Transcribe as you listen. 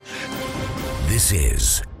This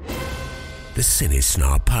is the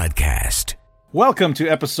Cinesnob Podcast. Welcome to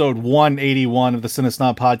episode 181 of the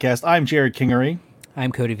Cinesnob Podcast. I'm Jared Kingery.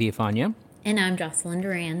 I'm Cody Villafana. And I'm Jocelyn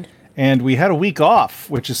Durand. And we had a week off,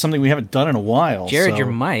 which is something we haven't done in a while. Jared, your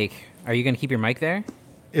mic. Are you going to keep your mic there?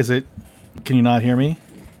 Is it? Can you not hear me?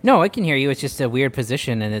 No, I can hear you. It's just a weird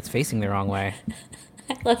position and it's facing the wrong way.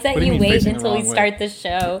 I love that you wait until we start the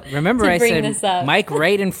show. Remember, to I bring said this up. mic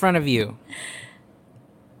right in front of you.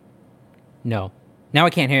 No. Now I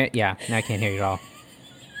can't hear it. Yeah, now I can't hear you at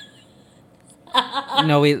all.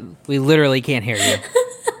 No, we literally can't hear you.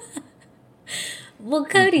 Well,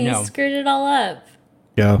 Cody, you screwed it all up.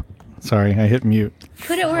 Yeah. Sorry, I hit mute.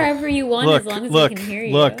 Put it wherever you want as long as we can hear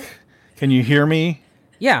you. Look, can you hear me?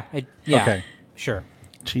 Yeah. Okay. Sure.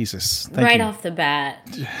 Jesus. Right you. off the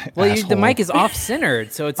bat. Well, the mic is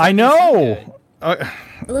off-centered, so it's... I know!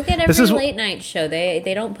 Look at every late night show. They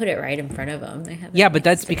don't put it right in front of them. They have but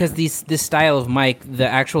that's because this style of mic, the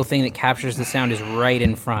actual thing that captures the sound is right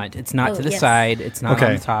in front. It's not to the side. It's not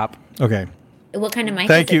on the top. Okay. What kind of mic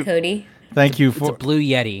is it, Cody? Thank you It's for... a Blue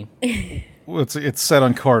Yeti. Well, it's set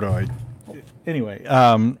on cardioid. Anyway,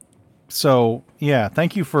 so yeah,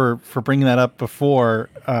 thank you for bringing that up before,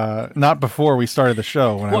 not before we started the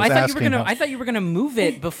show. When I thought you were gonna move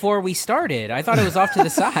it before we started. I thought it was off to the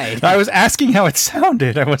side. I was asking how it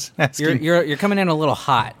sounded. I was asking. You're coming in a little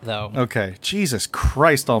hot though. Okay, Jesus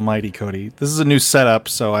Christ Almighty, Cody. This is a new setup,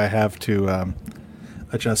 so I have to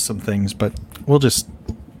adjust some things. But we'll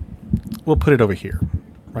put it over here,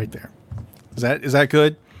 right there. Is that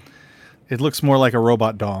good? It looks more like a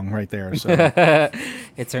robot dong right there. So.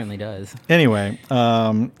 It certainly does. Anyway,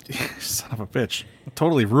 son of a bitch.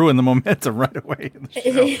 Totally ruined the momentum right away in the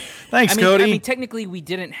show. Thanks, Cody. I mean, technically, we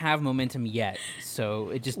didn't have momentum yet, so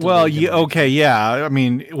it just... Well, okay, yeah. I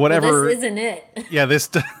mean, whatever... Well, this isn't it. Yeah, this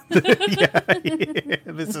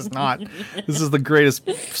is not. This is the greatest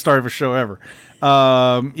start of a show ever.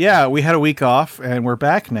 Yeah, we had a week off, and we're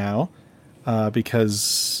back now.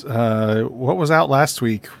 Because what was out last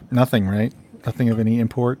week? Nothing, right? Nothing of any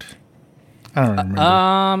import. I don't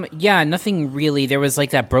remember. Yeah, nothing really. There was like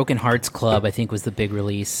that Broken Hearts Club, I think, was the big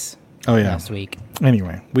release. Oh yeah, last week.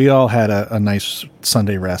 Anyway, we all had a nice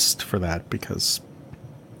Sunday rest for that because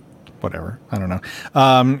whatever. I don't know.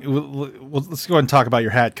 Let's go ahead and talk about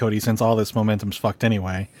your hat, Cody, since all this momentum's fucked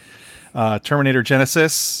anyway. Terminator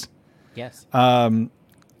Genisys. Yes.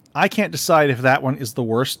 I can't decide if that one is the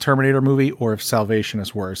worst Terminator movie or if Salvation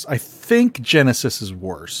is worse. I think Genisys is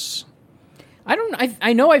worse.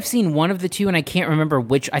 I know I've seen one of the two, and I can't remember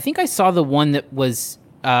which. I think I saw the one that was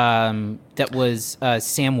Sam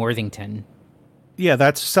Worthington. Yeah,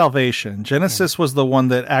 that's Salvation. Genisys was the one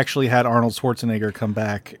that actually had Arnold Schwarzenegger come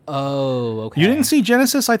back. Oh, okay. You didn't see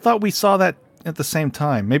Genisys? I thought we saw that at the same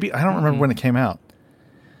time. Maybe I don't remember when it came out.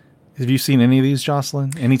 Have you seen any of these,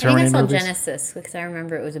 Jocelyn? Any Terminator movies? I think I saw Genisys because I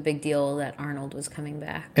remember it was a big deal that Arnold was coming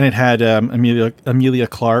back. And it had Emilia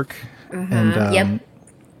Clarke and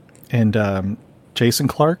Jason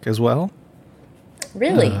Clarke as well.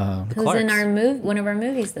 Really? Who's in our one of our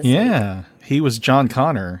movies this week? Yeah, he was John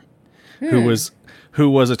Connor, who was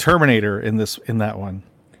a Terminator in that one.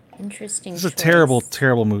 Interesting. It's a terrible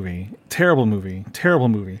movie. Terrible movie.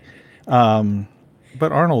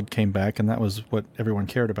 But Arnold came back, and that was what everyone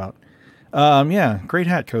cared about. Yeah, great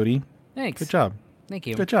hat, Cody. Thanks. Good job. Thank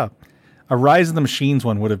you. Good job. A Rise of the Machines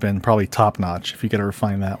one would have been probably top notch if you could ever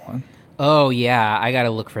find that one. Oh yeah, I got to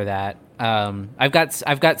look for that. I've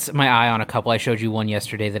got my eye on a couple. I showed you one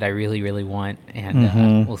yesterday that I really, really want,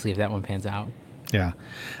 and we'll see if that one pans out. Yeah.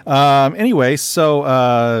 Anyway,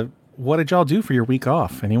 so what did y'all do for your week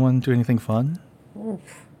off? Anyone do anything fun? Oof.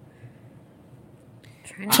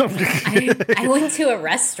 I went to a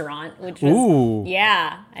restaurant, which was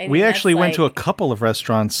we actually went to a couple of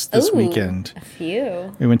restaurants this weekend. A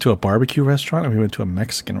few. We went to a barbecue restaurant and we went to a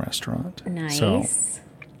Mexican restaurant. Nice. So,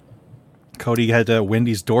 Cody had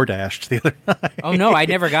Wendy's DoorDashed the other night. Oh no, I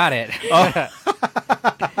never got it. Aww.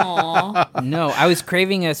 No, I was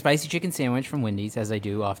craving a spicy chicken sandwich from Wendy's, as I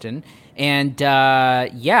do often. And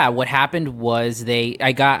what happened was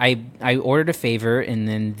I ordered a favor, and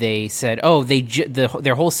then they said,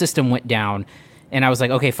 their whole system went down, and I was like,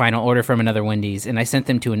 okay, fine, I'll order from another Wendy's, and I sent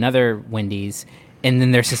them to another Wendy's, and then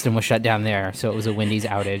their system was shut down there, so it was a Wendy's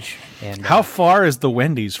outage. And how far is the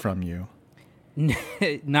Wendy's from you?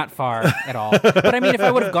 Not far at all. But I mean, if I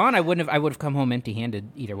would have gone, I would have come home empty-handed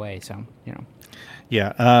either way. So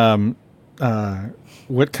Yeah.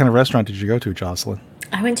 What kind of restaurant did you go to, Jocelyn?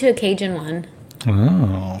 I went to a Cajun one.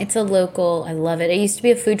 Oh. It's a local. I love it. It used to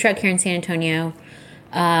be a food truck here in San Antonio.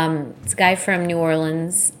 It's a guy from New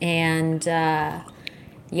Orleans, and so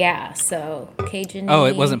Cajun. Oh,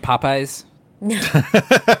 it wasn't Popeyes? No.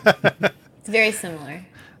 It's very similar.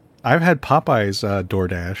 I've had Popeyes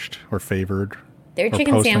DoorDashed or favored. Their or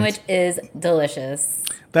chicken Postmates. sandwich is delicious.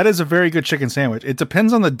 That is a very good chicken sandwich. It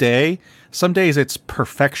depends on the day. Some days it's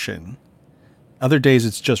perfection. Other days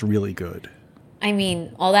it's just really good. I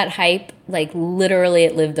mean, all that hype, like literally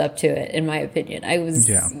it lived up to it, in my opinion. I was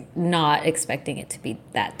not expecting it to be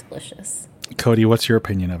that delicious. Cody, what's your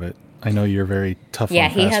opinion of it? I know you're very tough on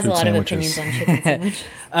fast food he has a lot sandwiches. of opinions on chicken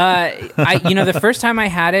sandwich. The first time I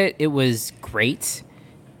had it, it was great.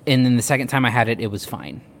 And then the second time I had it, it was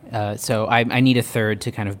fine. So I need a third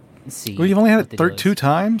to kind of see. Well, you've only had what it two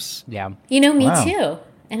times? Yeah. Me Wow. too.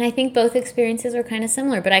 And I think both experiences were kind of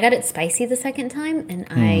similar. But I got it spicy the second time, and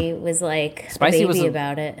I was like Spicy a was baby a-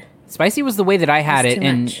 about it. Spicy was the way that I had It's it. too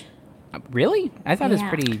And much. really? I thought it was Yeah.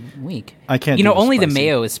 pretty weak. I can't You do know, the only the spicy.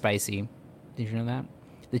 mayo is spicy. Did you know that?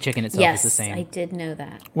 The chicken itself is the Yes, same. I did know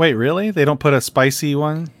that. Wait, really? They don't put a spicy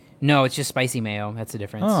one? No, it's just spicy mayo. That's the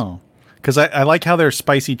difference. Oh. Because I like how their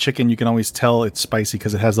spicy chicken, you can always tell it's spicy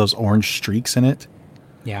because it has those orange streaks in it.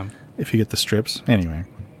 Yeah. If you get the strips. Anyway.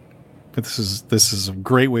 But this is a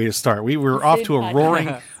great way to start. We were off to a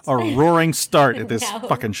podcast. roaring start at this No.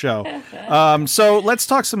 fucking show. So let's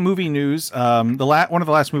talk some movie news. One of the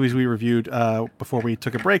last movies we reviewed before we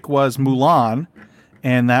took a break was Mulan,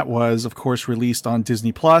 and that was, of course, released on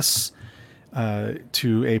Disney Plus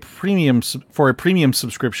to a premium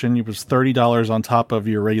subscription. It was $30 on top of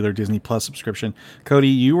your regular Disney Plus subscription. Cody,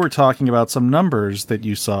 you were talking about some numbers that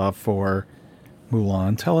you saw for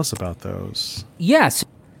Mulan. Tell us about those. Yes.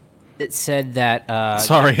 It said that. I'm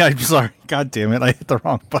sorry. God damn it! I hit the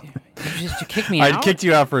wrong button. You kicked me out. I kicked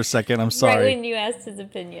you out for a second. I'm Right sorry. when you asked his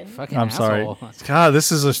opinion. Fucking I'm asshole. sorry. God,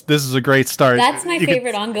 this is a great start. That's my You could-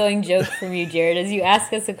 favorite ongoing joke from you, Jared, is you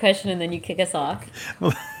ask us a question and then you kick us off.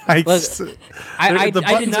 I, Look, the I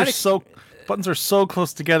buttons did not. buttons are so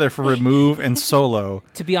close together for remove and solo.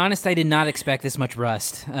 To be honest, I did not expect this much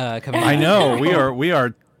rust coming. I out. know we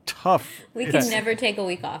are tough. We can never take a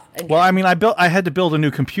week off again. Well, I mean, I had to build a new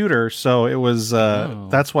computer, so it was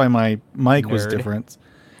that's why my mic was Nerd. different.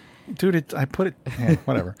 Dude, I put it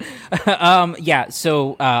whatever. Yeah.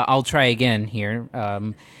 So I'll try again here.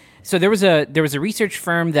 So there was a research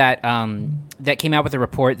firm that that came out with a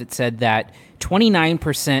report that said that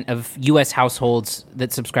 29% of U.S. households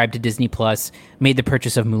that subscribe to Disney Plus made the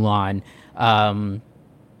purchase of Mulan,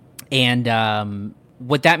 and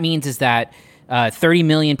what that means is that 30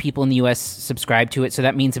 million people in the U.S. subscribe to it. So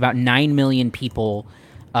that means about 9 million people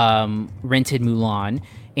rented Mulan.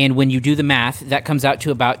 And when you do the math, that comes out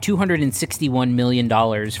to about $261 million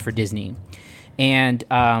for Disney. And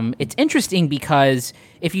it's interesting because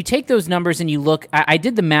if you take those numbers and you look, I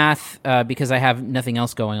did the math because I have nothing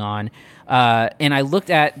else going on, and I looked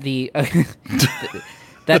at the.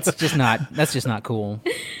 That's just not cool.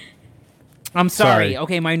 I'm sorry. Sorry.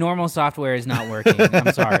 Okay, my normal software is not working.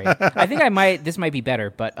 I'm sorry. I think this might be better,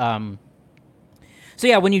 but so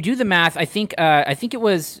yeah, when you do the math, I think it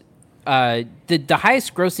was the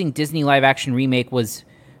highest grossing Disney live action remake was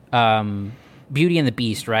Beauty and the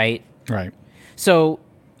Beast, right? Right. So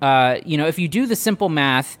if you do the simple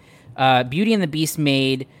math, Beauty and the Beast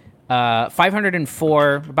made about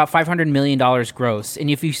 $500 million gross, and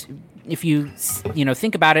if you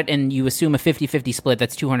think about it and you assume a 50-50 split,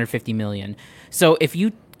 that's $250 million. So if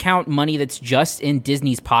you count money that's just in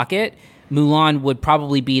Disney's pocket, Mulan would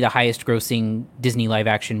probably be the highest grossing Disney live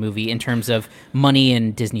action movie in terms of money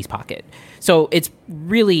in Disney's pocket. So it's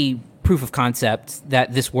really proof of concept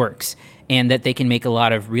that this works and that they can make a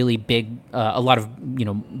lot of really big,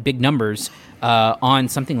 big numbers on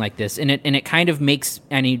something like this. And it kind of makes,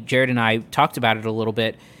 Jared and I talked about it a little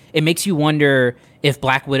bit. It makes you wonder if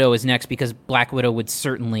Black Widow is next, because Black Widow would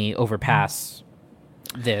certainly overpass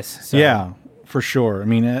this. So. Yeah, for sure. I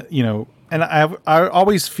mean, and I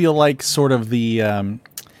always feel like sort of the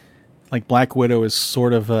like Black Widow is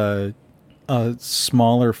sort of a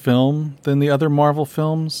smaller film than the other Marvel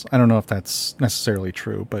films. I don't know if that's necessarily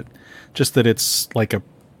true, but just that it's like a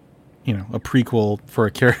prequel for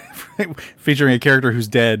a character featuring a character who's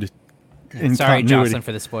dead. In Sorry, continuity. Jocelyn,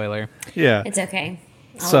 for the spoiler. Yeah, It's okay.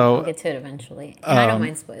 I'll get to it eventually. And I don't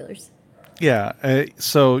mind spoilers. yeah.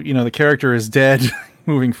 So the character is dead.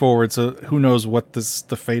 Moving forward, so who knows what the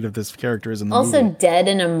fate of this character is in the Also, movie. dead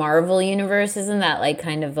in a Marvel universe, isn't that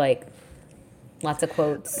kind of lots of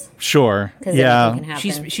quotes? Sure. Because Yeah. anything can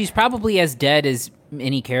happen. She's probably as dead as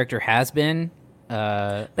any character has been.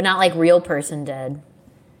 But not like real person dead.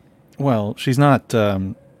 Well, she's not.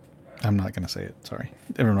 I'm not going to say it. Sorry.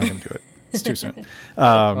 I'm not going to do it. It's too soon.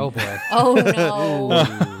 Oh boy. Oh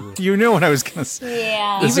no. You knew what I was going to say.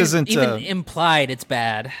 Yeah. This even isn't. even implied it's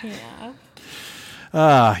bad. Yeah.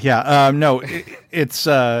 No,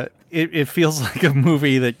 it feels like a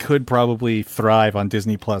movie that could probably thrive on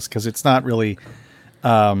Disney Plus because it's not really,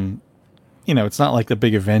 it's not like the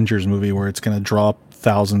big Avengers movie where it's going to draw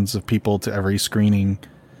thousands of people to every screening.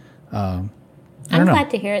 I'm glad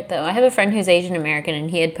to hear it, though. I have a friend who's Asian American,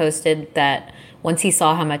 and he had posted that once he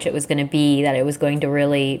saw how much it was going to be, that it was going to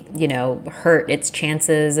really, hurt its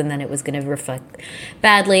chances, and then it was going to reflect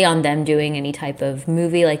badly on them doing any type of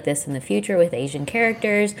movie like this in the future with Asian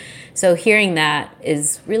characters. So hearing that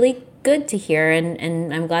is really good to hear,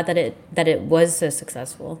 and I'm glad that it was so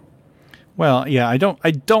successful. Well, yeah, I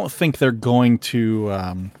don't think they're going to.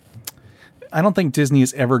 I don't think Disney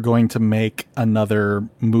is ever going to make another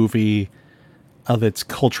movie that's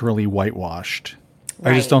culturally whitewashed.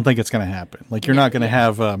 Right. I just don't think it's going to happen. Like you're not going to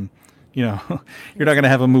have, you're not going to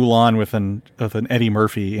have a Mulan with an Eddie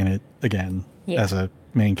Murphy in it again as a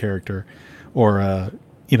main character, or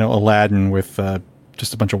Aladdin with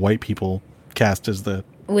just a bunch of white people cast as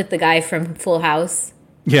with the guy from Full House.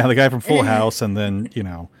 Yeah, the guy from Full House, and then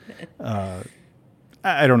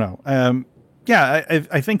I don't know.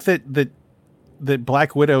 I think that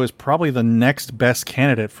Black Widow is probably the next best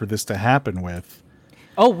candidate for this to happen with.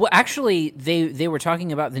 Oh, well, actually, they were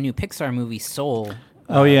talking about the new Pixar movie Soul.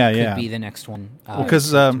 Could be the next one.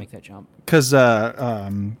 To make that jump. Because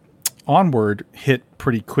Onward hit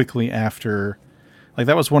pretty quickly after, like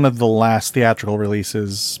that was one of the last theatrical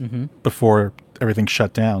releases before everything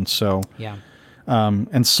shut down. So yeah,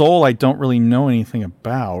 and Soul, I don't really know anything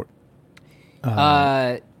about.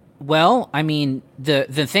 Well, I mean, the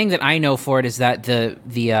thing that I know for it is that the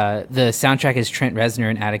soundtrack is Trent Reznor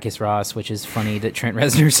and Atticus Ross, which is funny that Trent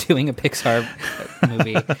Reznor's doing a Pixar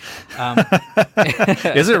movie.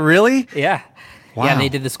 Is it really? Yeah. Wow. Yeah, they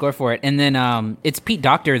did the score for it. And then it's Pete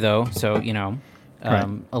Docter, though, so, right.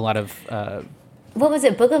 A lot of... What was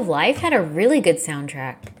it? Book of Life had a really good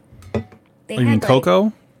soundtrack. You mean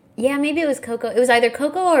Coco? Yeah, maybe it was Coco. It was either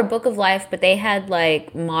Coco or Book of Life, but they had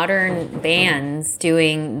like modern bands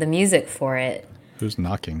doing the music for it. Who's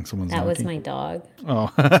knocking? Someone's knocking. That was my dog.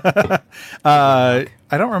 Oh. I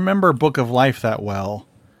don't remember Book of Life that well.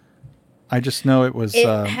 I just know it was... It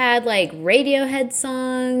had like Radiohead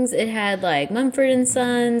songs. It had like Mumford &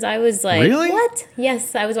 Sons. I was like, really? What?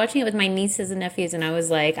 Yes, I was watching it with my nieces and nephews, and I was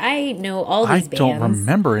like, I know all these bands. I don't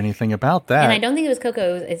remember anything about that. And I don't think it was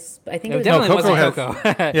Coco. I think it was definitely Coco. Wasn't Coco.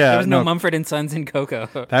 Yeah, there was no Mumford & Sons in Coco.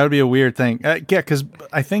 That would be a weird thing. Because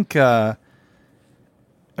I think... I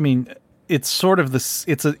mean, it's sort of this...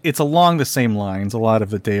 It's along the same lines, a lot of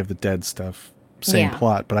the Day of the Dead stuff. Same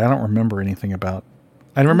plot, but I don't remember anything about...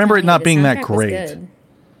 I remember it not being that great.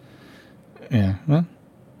 Yeah, well,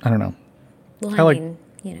 I don't know. Well, I mean,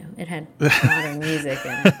 it had modern music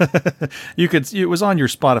in it. It was on your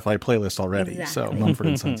Spotify playlist already, exactly. So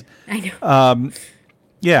Mumford & Sons. I know.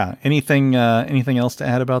 Yeah, anything else to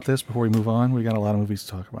add about this before we move on? We got a lot of movies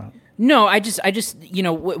to talk about. No, I just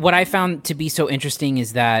what I found to be so interesting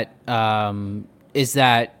is that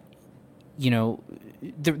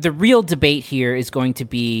the real debate here is going to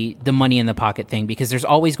be the money in the pocket thing, because there's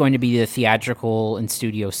always going to be the theatrical and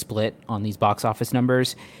studio split on these box office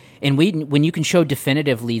numbers. And when you can show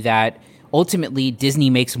definitively that ultimately Disney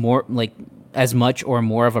makes more, like as much or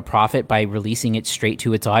more of a profit by releasing it straight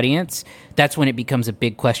to its audience, that's when it becomes a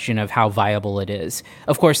big question of how viable it is.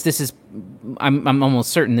 Of course, I'm almost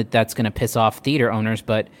certain that that's going to piss off theater owners,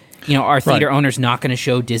 but are theater owners not going to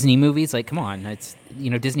show Disney movies? Like, come on, it's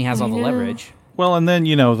Disney has all the leverage. Well, and then,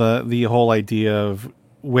 the whole idea of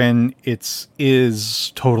when it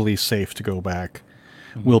is totally safe to go back,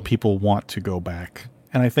 will people want to go back?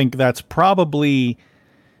 And I think that's probably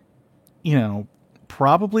going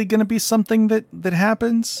to be something that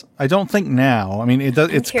happens. I don't think now. I mean,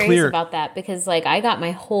 it's curious clear about that, because like I got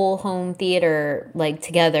my whole home theater like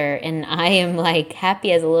together, and I am like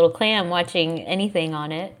happy as a little clam watching anything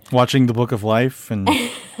on it. Watching the Book of Life and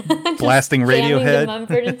blasting Radiohead.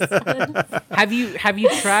 Have you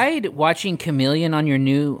tried watching Chameleon on your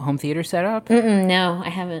new home theater setup? No, I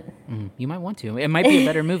haven't. You might want to. It might be a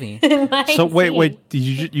better movie. So wait, did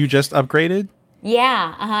you just upgraded?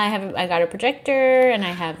 Yeah, I got a projector, and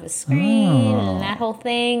I have a screen and that whole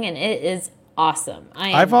thing, and it is awesome.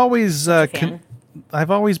 I've always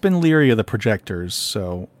been leery of the projectors,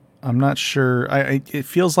 so I'm not sure. It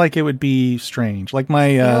feels like it would be strange. Like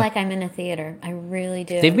I feel like I'm in a theater. I really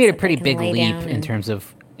do. They've made a pretty big leap in terms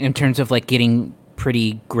of like getting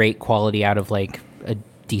pretty great quality out of like a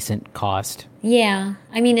decent cost. Yeah,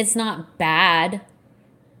 I mean it's not bad.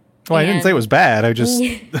 Well, I didn't say it was bad. I just.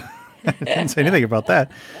 I didn't say anything about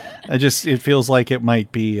that. It feels like it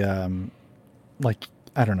might be, I don't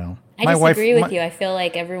know. I disagree with you. I feel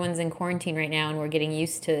like everyone's in quarantine right now and we're getting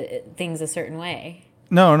used to things a certain way.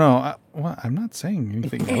 No. I'm not saying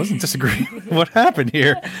anything. I wasn't disagreeing with what happened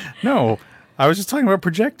here. No. I was just talking about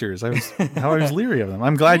projectors. How I was leery of them.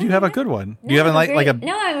 I'm glid you have a good one. Do you have like a...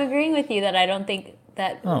 No, I'm agreeing with you that I don't think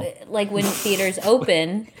that like when theaters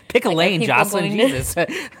open, pick a lane, Jocelyn. Jesus. What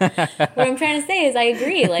I'm trying to say is I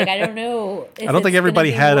agree. Like I don't know. If I don't think everybody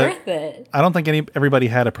had worth it. I don't think everybody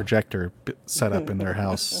had a projector set up in their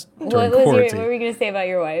house during what quarantine. What were you going to say about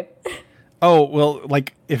your wife? Oh well,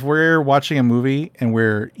 like if we're watching a movie and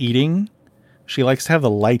we're eating, she likes to have the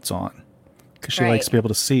lights on because she likes to be able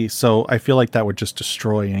to see. So I feel like that would just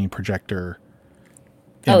destroy any projector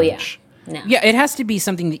image. Oh yeah. No. Yeah, it has to be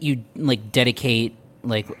something that you like dedicate.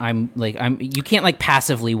 You can't like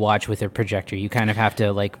passively watch with a projector. You kind of have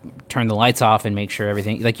to like turn the lights off and make sure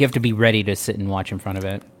everything, like you have to be ready to sit and watch in front of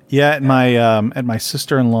it. Yeah, at my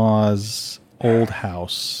sister-in-law's old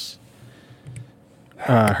house,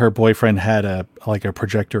 her boyfriend had a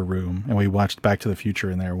projector room, and we watched Back to the Future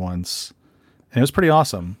in there once, and it was pretty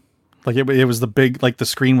awesome. Like it was the big, like the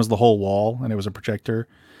screen was the whole wall, and it was a projector.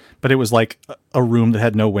 But it was like a room that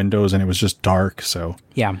had no windows and it was just dark. So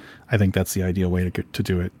yeah, I think that's the ideal way to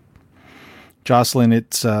do it. Jocelyn,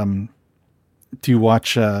 it's do you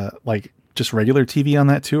watch like just regular TV on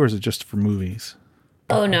that too, or is it just for movies?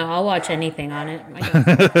 Oh no, I'll watch anything on it.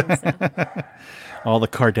 So. All the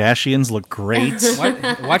Kardashians look great.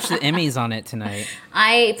 Watch the Emmys on it tonight.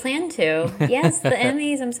 I plan to. Yes, the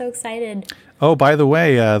Emmys. I'm so excited. Oh, by the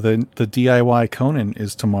way, the DIY Conan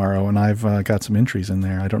is tomorrow, and I've got some entries in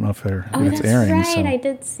there. I don't know if it's airing. Right. So. I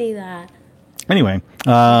did see that. Anyway,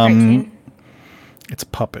 it's a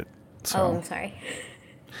puppet. So. Oh, I'm sorry.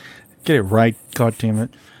 Get it right, God damn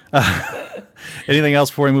it. Anything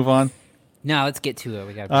else before we move on? No, let's get to it.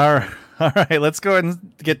 We got. All right. Let's go ahead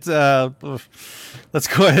and get. Let's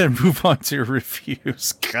go ahead and move on to your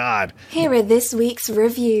reviews. God. Here are this week's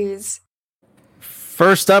reviews.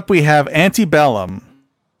 First up, we have Antebellum.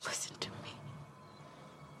 Listen to me.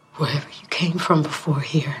 Wherever you came from before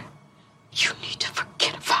here, you need to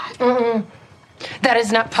forget about it. Mm-mm. That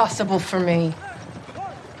is not possible for me.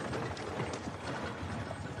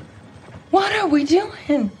 What are we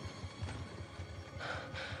doing?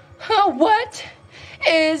 What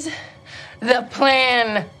is the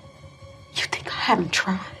plan? You think I haven't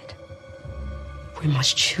tried? We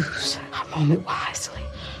must choose our moment wisely.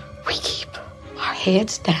 We keep our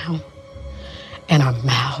heads down and our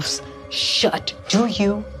mouths shut. Do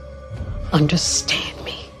you understand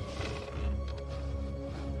me?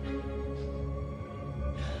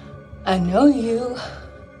 I know you.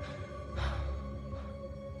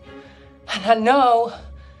 And I know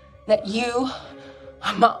that you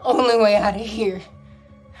are my only way out of here.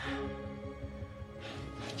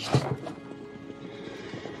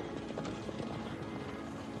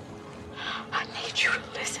 I need you to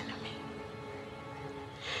listen to me.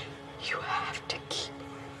 You have to keep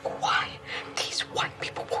quiet. These white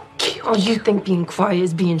people will kill Oh, you think being quiet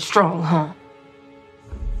is being strong, huh?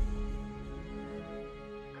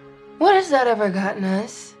 What has that ever gotten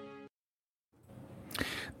us?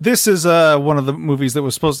 This is one of the movies that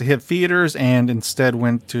was supposed to hit theaters and instead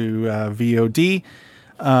went to VOD.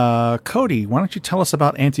 Cody, why don't you tell us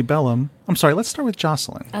about Antebellum? I'm sorry, let's start with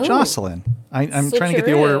Jocelyn. Oh. Jocelyn. I'm trying to get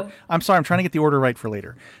the order. I'm sorry, I'm trying to get the order right for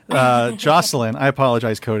later. Jocelyn, I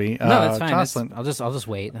apologize, Cody. No, that's fine. Jocelyn, I'll just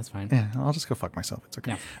wait. That's fine. yeah, I'll just go fuck myself. It's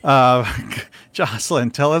okay. Yeah.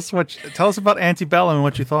 Jocelyn, tell us about Antebellum and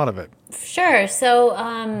what you thought of it. Sure. So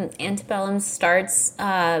Antebellum starts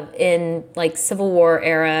in like Civil War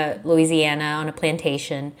era Louisiana on a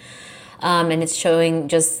plantation. And it's showing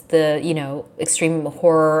just the, extreme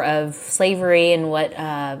horror of slavery and what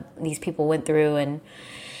these people went through and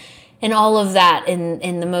all of that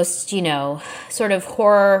in the most, sort of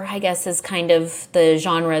horror, I guess, is kind of the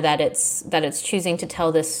genre that it's choosing to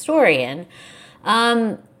tell this story in.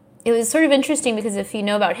 It was sort of interesting because if you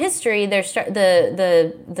know about history,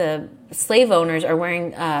 the slave owners are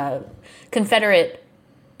wearing Confederate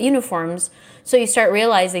uniforms. So you start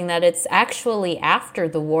realizing that it's actually after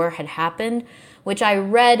the war had happened, which I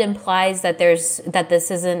read implies that this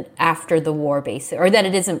isn't after the war, basically, or that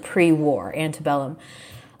it isn't pre-war Antebellum.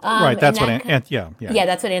 Right, that's what that's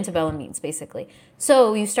what Antebellum means, basically.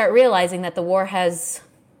 So you start realizing that the war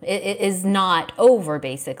is not over,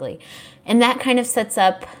 basically, and that kind of sets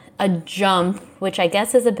up a jump, which I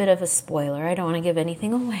guess is a bit of a spoiler. I don't want to give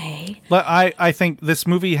anything away. I think this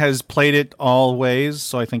movie has played it all ways,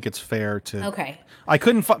 so I think it's fair to. Okay.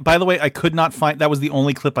 By the way, I could not find. That was the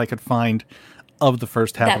only clip I could find of the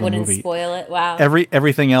first half that of the wouldn't movie. spoil it. Wow.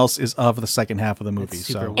 Everything else is of the second half of the movie.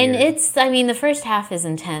 super So weird. And it's, I mean, the first half is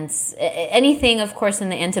intense. Anything, of course, in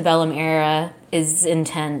the Antebellum era is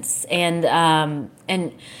intense. And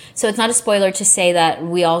so it's not a spoiler to say that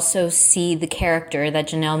we also see the character that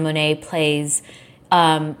Janelle Monáe plays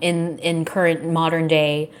in current modern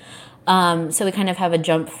day. So we kind of have a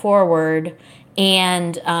jump forward.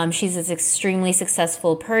 And she's this extremely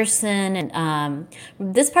successful person. And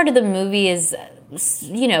this part of the movie is,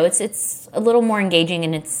 you know, it's a little more engaging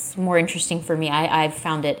and it's more interesting for me. I've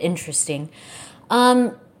found it interesting.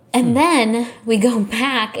 And then we go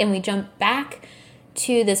back and we jump back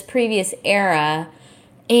to this previous era.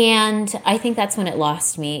 And I think that's when it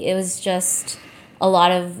lost me. It was just a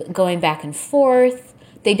lot of going back and forth.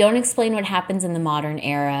 They don't explain what happens in the modern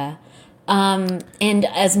era. And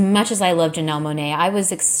as much as I love Janelle Monáe, I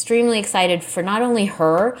was extremely excited for not only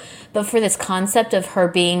her, but for this concept of her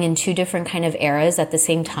being in two different kind of eras at the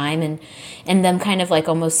same time and them kind of like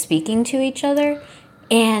almost speaking to each other.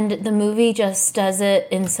 And the movie just does it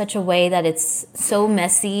in such a way that it's so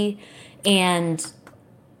messy and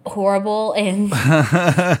horrible. And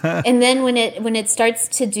and then when it starts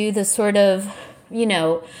to do the sort of, you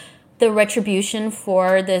know, the retribution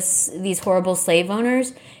for these horrible slave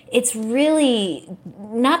owners, it's really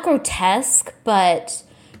not grotesque, but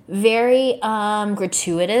very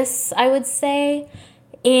gratuitous, I would say.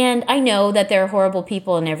 And I know that there are horrible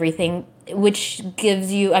people and everything, which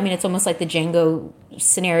gives you, I mean, it's almost like the Django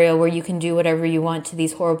scenario where you can do whatever you want to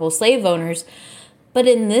these horrible slave owners. But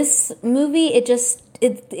in this movie,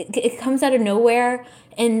 it comes out of nowhere,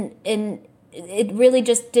 and it really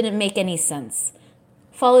just didn't make any sense.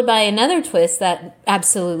 Followed by another twist that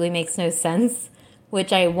absolutely makes no sense,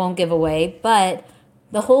 which I won't give away, but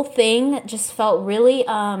the whole thing just felt really,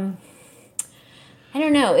 I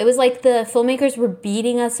don't know. It was like the filmmakers were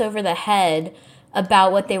beating us over the head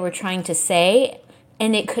about what they were trying to say,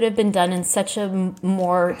 and it could have been done in such a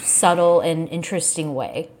more subtle and interesting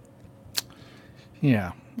way.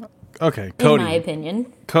 yeah. Okay, Cody. In my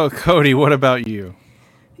opinion. Cody, what about you?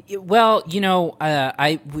 Well, you know,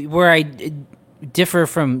 where I differ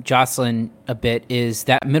from Jocelyn a bit is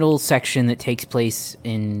that middle section that takes place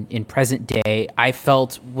in present day. I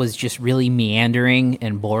felt was just really meandering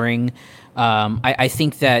and boring. I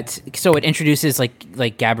think that so it introduces like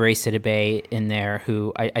Gabourey Sidibe in there,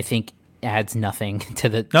 who I think adds nothing to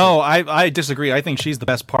the. No, I disagree. I think she's the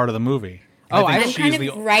best part of the movie. Oh, I think I'm she's kind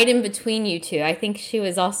of right in between you two. I think she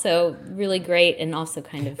was also really great and also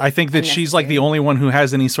kind of. I think that she's like the only one who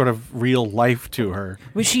has any sort of real life to her.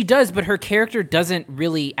 Well, she does, but her character doesn't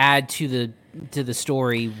really add to the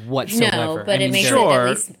story whatsoever. No, but it makes it at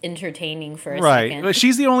least entertaining for a second. But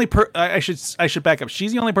she's the only I should back up.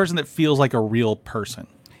 She's the only person that feels like a real person.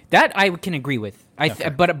 That I can agree with.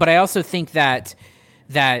 But I also think that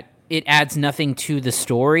it adds nothing to the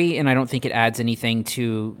story, and I don't think it adds anything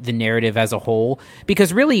to the narrative as a whole.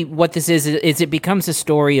 Because really, what this is it becomes a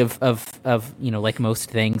story of you know, like most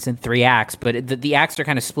things in 3 acts, but the acts are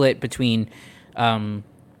kind of split between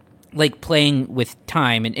like playing with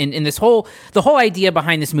time, and this the whole idea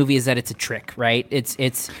behind this movie is that it's a trick, right?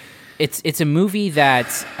 It's a movie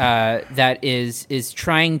that is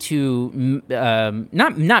trying to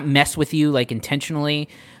not mess with you like intentionally,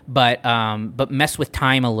 but mess with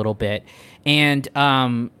time a little bit, and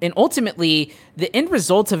ultimately the end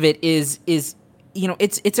result of it is you know,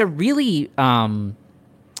 it's a really ugly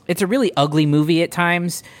movie at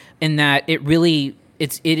times, in that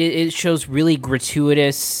it shows really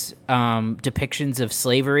gratuitous depictions of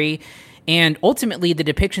slavery, and ultimately the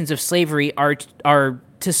depictions of slavery are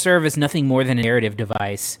to serve as nothing more than a narrative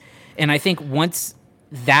device. And I think once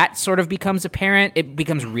that sort of becomes apparent, it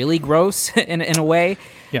becomes really gross in a way.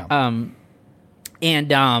 Yeah.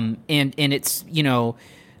 And it's, you know,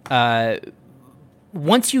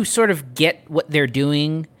 once you sort of get what they're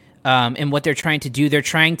doing, and what they're trying to do, they're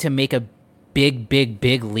trying to make a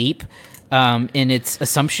big leap in its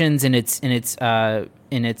assumptions and its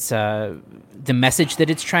the message that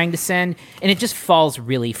it's trying to send, and it just falls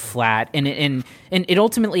really flat. And it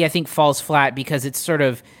ultimately, I think, falls flat because it's sort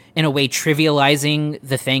of, in a way, trivializing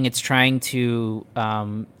the thing it's trying to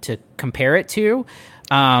compare it to.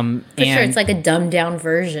 For sure, it's like a dumbed down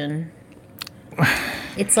version.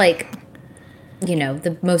 It's like, you know,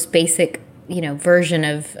 the most basic, you know, version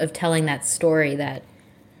of telling that story that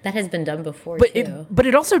has been done before, too. But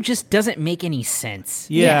it also just doesn't make any sense.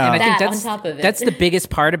 Yeah. And I think That on top of it. that's the biggest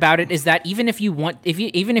part about it, is that even if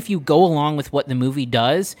you go along with what the movie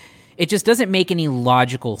does, it just doesn't make any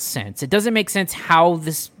logical sense. It doesn't make sense how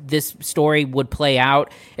this story would play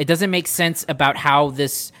out. It doesn't make sense about how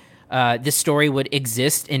this this story would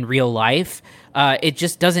exist in real life. It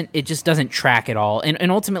just doesn't track at all.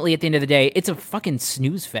 And ultimately, at the end of the day, it's a fucking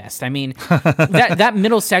snooze fest. I mean, that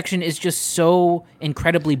middle section is just so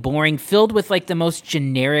incredibly boring, filled with like the most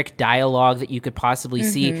generic dialogue that you could possibly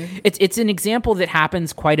see. It's an example that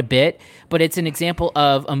happens quite a bit, but it's an example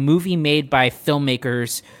of a movie made by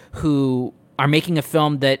filmmakers who are making a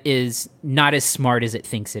film that is not as smart as it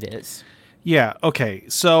thinks it is. Yeah. Okay.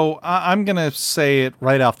 So I'm gonna say it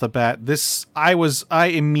right off the bat. I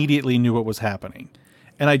immediately knew what was happening,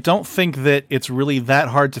 and I don't think that it's really that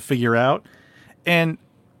hard to figure out. And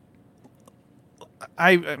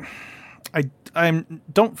I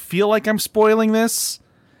don't feel like I'm spoiling this,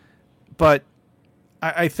 but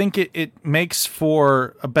I think it makes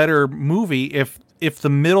for a better movie if the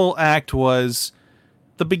middle act was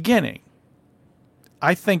the beginning.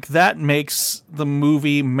 I think that makes the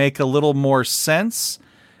movie make a little more sense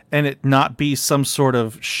and it not be some sort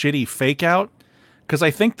of shitty fake out. Because I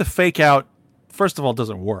think the fake out, first of all,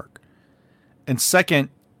 doesn't work. And second,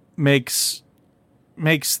 makes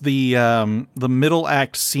the middle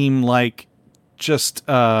act seem like just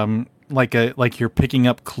like you're picking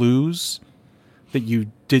up clues that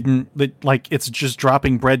you didn't, that like it's just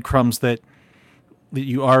dropping breadcrumbs that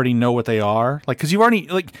you already know what they are. Like, because you already,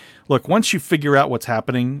 like, look, once you figure out what's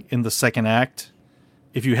happening in the second act,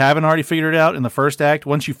 if you haven't already figured it out in the first act,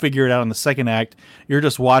 once you figure it out in the second act, you're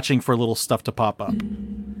just watching for little stuff to pop up.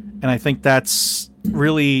 And I think that's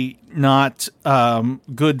really not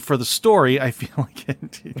good for the story. I feel like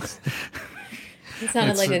it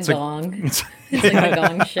sounded like a gong. It's like a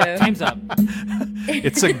gong show. Time's up.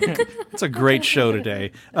 It's a great show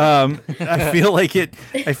today. I feel like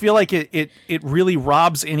it really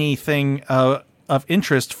robs anything of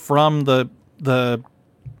interest from the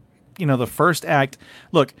first act.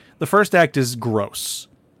 Look, the first act is gross.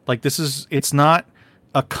 Like it's not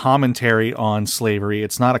a commentary on slavery.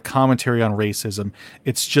 It's not a commentary on racism.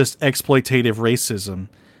 It's just exploitative racism.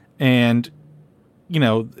 And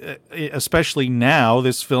especially now,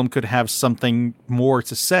 this film could have something more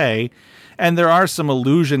to say. And there are some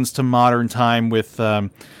allusions to modern time with,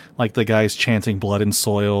 like the guys chanting blood and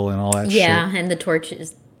soil and all that shit. Yeah, and the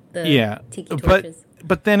torches. Tiki torches.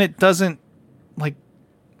 But then it doesn't, like...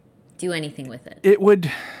 do anything with it. It would...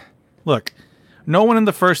 Look, no one in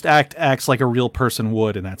the first act acts like a real person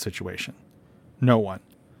would in that situation. No one.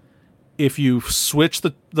 If you switch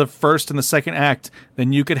the first and the second act,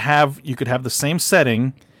 then you could have the same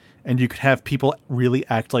setting, and you could have people really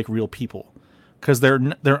act like real people, because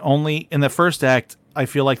they're only in the first act. I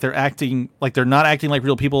feel like they're not acting like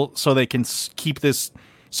real people, so they can keep this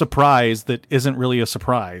surprise that isn't really a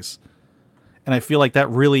surprise, and I feel like that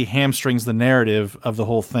really hamstrings the narrative of the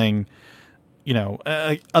whole thing.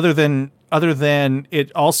 Other than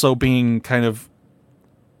it also being kind of,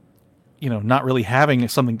 not really having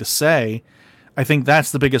something to say. I think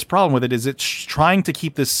that's the biggest problem with it, is it's trying to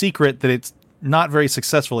keep this secret that it's not very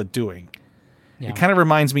successful at doing. Yeah. It kind of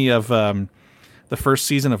reminds me of the first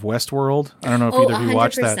season of Westworld. I don't know if either of you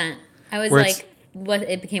watched that. 100%. I was like, what?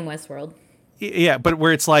 It became Westworld. Yeah, but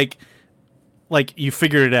where it's like you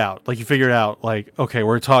figured it out. Like, you figured out, like, okay,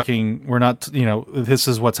 we're not, this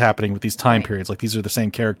is what's happening with these time periods. Like, these are the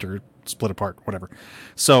same character split apart, whatever.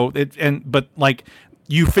 So but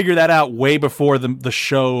you figure that out way before the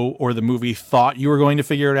show or the movie thought you were going to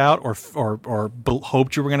figure it out, or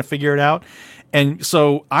hoped you were going to figure it out. And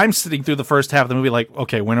so I'm sitting through the first half of the movie like,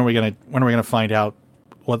 okay, when are we gonna find out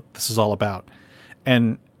what this is all about?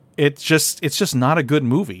 And it's just not a good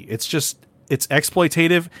movie. It's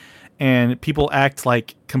exploitative, and people act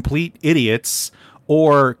like complete idiots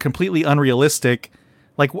or completely unrealistic.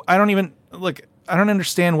 Like, I don't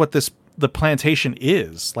understand what the plantation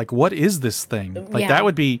is. Like, what is this thing? Like, that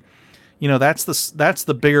would be, that's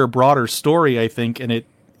the bigger, broader story, I think, and it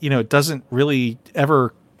doesn't really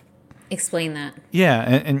ever explain that. Yeah,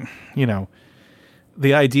 and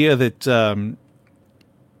the idea that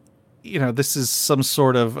this is some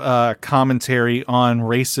sort of commentary on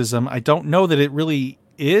racism, I don't know that it really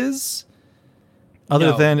is.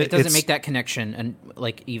 Other than it doesn't make that connection, and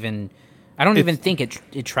like even. I don't even think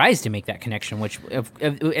it tries to make that connection. Which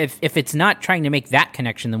if it's not trying to make that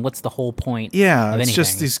connection, then what's the whole point? Yeah, of it's anything?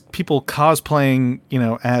 Just these people cosplaying,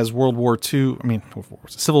 as World War II. I mean,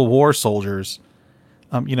 Civil War soldiers.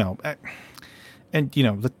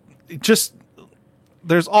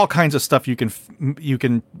 There's all kinds of stuff you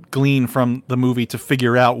can glean from the movie to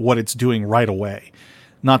figure out what it's doing right away.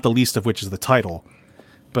 Not the least of which is the title.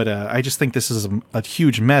 But I just think this is a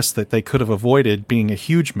huge mess that they could have avoided being a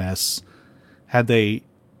huge mess had they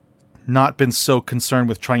not been so concerned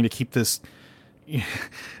with trying to keep this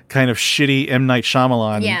kind of shitty M. Night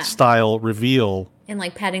Shyamalan style reveal. And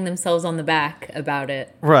like patting themselves on the back about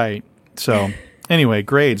it. Right. So anyway,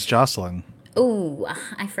 grades, Jocelyn. Ooh,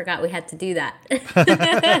 I forgot we had to do that.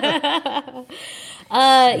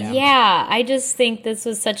 Yeah, I just think this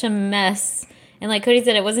was such a mess. And like Cody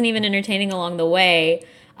said, it wasn't even entertaining along the way.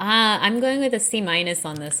 I'm going with a C-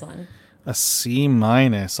 on this one. A C-.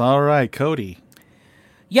 All right, Cody.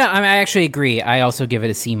 Yeah, I actually agree. I also give it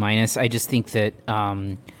a C-. I just think that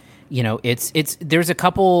it's there's a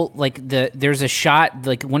couple there's a shot,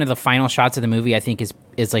 like one of the final shots of the movie I think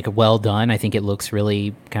is like well done. I think it looks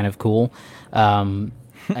really kind of cool. And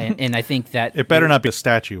I think that it better not be a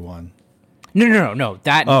statue one. No.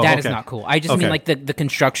 That okay. is not cool. I just mean like the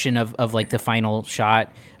construction of like the final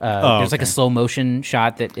shot. There's like a slow motion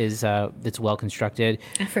shot that is that's well constructed.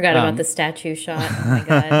 I forgot about the statue shot. Oh my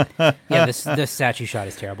god. Yeah, the statue shot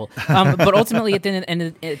is terrible. But ultimately, at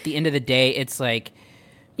the end of the day, it's like,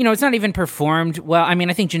 it's not even performed well. I mean,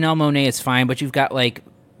 I think Janelle Monáe is fine, but you've got like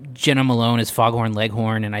Jenna Malone as Foghorn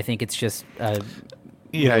Leghorn, and I think it's just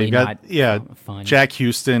really you got not fun. Jack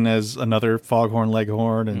Houston as another Foghorn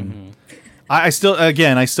Leghorn, and I still think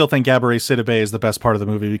Gabourey Sidibe is the best part of the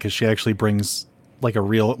movie because she actually brings like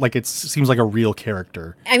it seems like a real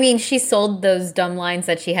character. I mean, she sold those dumb lines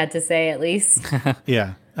that she had to say at least.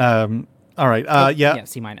 Yeah. All right. Yeah.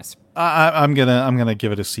 C-. I'm gonna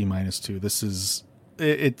give it a C- too. This is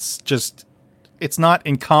it's not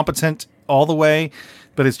incompetent all the way,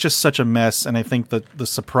 but it's just such a mess. And I think that the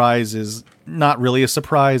surprise is not really a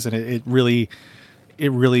surprise, and it really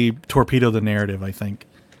torpedoed the narrative, I think.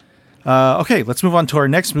 Okay, let's move on to our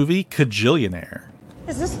next movie, Kajillionaire.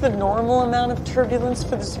 Is this the normal amount of turbulence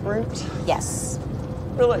for this route? Yes.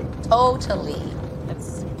 Really? Totally.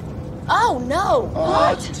 Oh, no.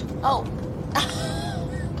 What? Oh.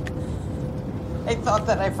 I thought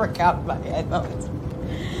that I forgot my headphones.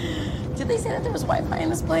 Did they say that there was Wi-Fi in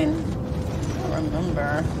this plane? I don't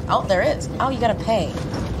remember. Oh, there is. Oh, you gotta pay.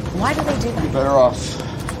 Why do they do that? You're better off.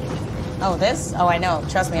 Oh, this? Oh, I know.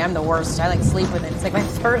 Trust me, I'm the worst. I like sleep with it. It's like my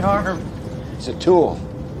third arm. It's a tool.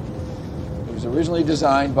 It was originally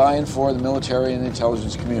designed by and for the military and the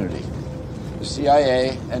intelligence community. The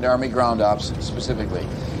CIA and Army ground ops specifically.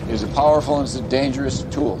 It is a powerful and it's a dangerous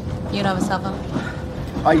tool. You don't have a cell phone?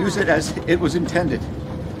 I use it as it was intended.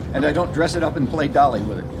 And I don't dress it up and play dolly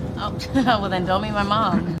with it. Oh, well then don't be my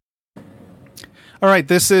mom. All right,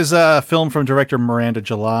 this is a film from director Miranda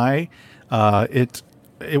July.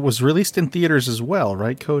 It was released in theaters as well,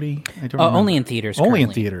 right, Cody? I don't remember. Only in theaters. Only currently.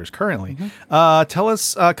 in theaters currently. Tell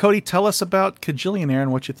us, Cody. Tell us about Kajillionaire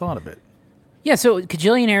and what you thought of it. Yeah, so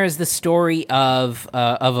Kajillionaire is the story of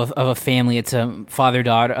a family. It's a father,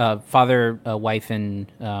 wife,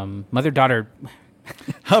 and mother-daughter.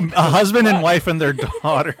 A husband and wife and their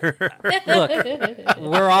daughter. Look,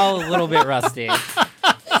 we're all a little bit rusty.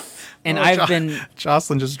 And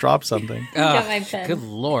Jocelyn just dropped something. Got my pen. Good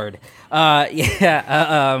Lord.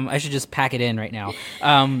 I should just pack it in right now.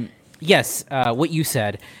 Yes, what you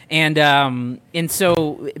said. And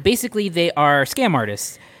so basically they are scam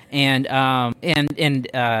artists. And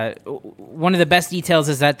one of the best details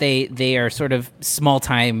is that they are sort of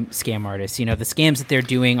small-time scam artists. The scams that they're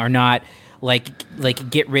doing are not like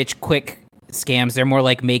get-rich-quick scams. They're more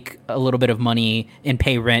like make a little bit of money and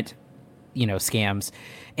pay rent, scams.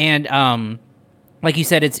 And like you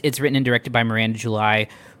said, it's written and directed by Miranda July,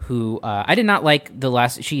 who I did not like the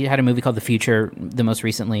last. She had a movie called The Future the most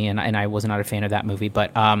recently, and I was not a fan of that movie.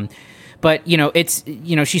 But it's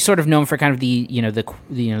she's sort of known for kind of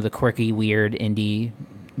the quirky, weird indie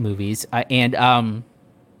movies, and I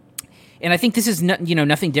think this is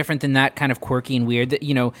nothing different than that kind of quirky and weird. That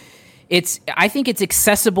I think it's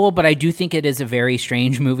accessible, but I do think it is a very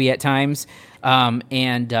strange movie at times.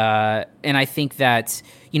 And I think that,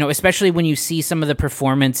 especially when you see some of the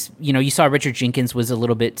performance, you saw Richard Jenkins was a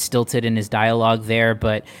little bit stilted in his dialogue there,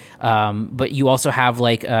 but you also have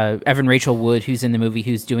like Evan Rachel Wood, who's in the movie,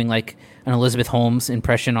 who's doing like an Elizabeth Holmes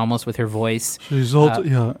impression almost with her voice. She's old,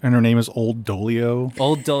 and her name is Old Dolio.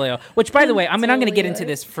 Old Dolio, which, by the way, I'm going to get into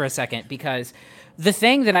this for a second because the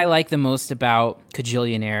thing that I like the most about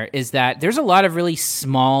Kajillionaire is that there's a lot of really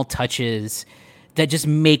small touches that just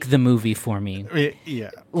make the movie for me.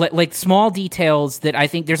 Yeah. Like small details that I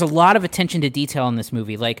think there's a lot of attention to detail in this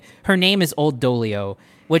movie. Like her name is Old Dolio,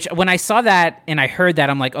 which when I saw that and I heard that,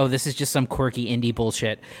 I'm like, oh, this is just some quirky indie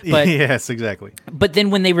bullshit. But yes, exactly. But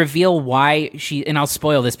then when they reveal why and I'll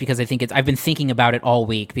spoil this because I think I've been thinking about it all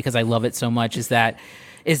week because I love it so much, is that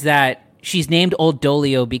she's named Old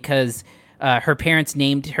Dolio because her parents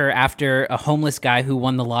named her after a homeless guy who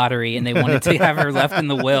won the lottery, and they wanted to have her left in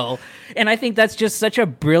the will. And I think that's just such a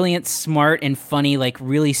brilliant, smart, and funny, like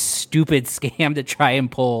really stupid scam to try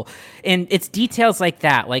and pull. And it's details like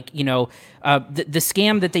that, like, you know, the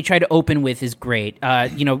scam that they try to open with is great.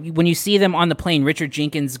 You know, when you see them on the plane, Richard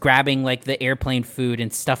Jenkins grabbing like the airplane food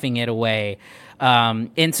and stuffing it away.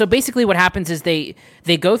 And so basically what happens is they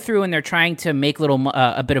go through and they're trying to make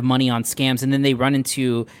a bit of money on scams, and then they run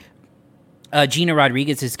into Gina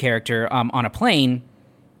Rodriguez's character on a plane,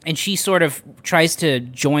 and she sort of tries to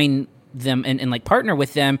join them and like partner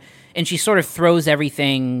with them, and she sort of throws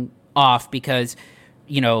everything off because,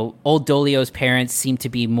 you know, old Dolio's parents seem to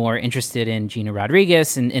be more interested in Gina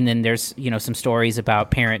Rodriguez, and then there's, you know, some stories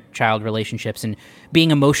about parent-child relationships and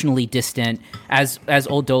being emotionally distant as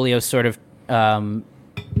old Dolio sort of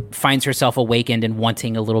finds herself awakened and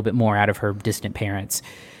wanting a little bit more out of her distant parents.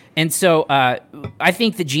 And so I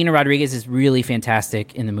think that Gina Rodriguez is really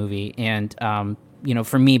fantastic in the movie, and you know,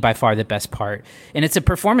 for me, by far the best part. And it's a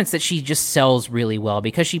performance that she just sells really well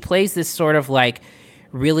because she plays this sort of like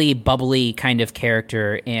really bubbly kind of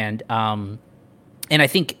character, and I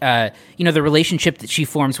think you know, the relationship that she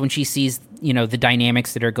forms when she sees, you know, the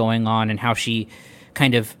dynamics that are going on and how she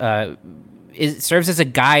kind of serves as a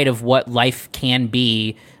guide of what life can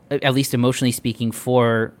be, at least emotionally speaking,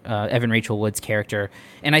 for Evan Rachel Wood's character.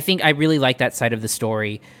 And I think I really like that side of the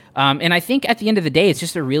story. And I think at the end of the day, it's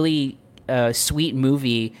just a really sweet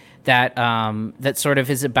movie that that sort of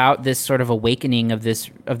is about this sort of awakening of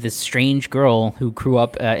this strange girl who grew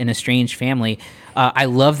up in a strange family. I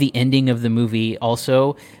love the ending of the movie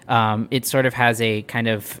also. It sort of has a kind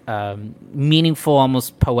of meaningful,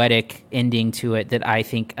 almost poetic ending to it that I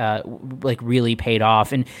think like really paid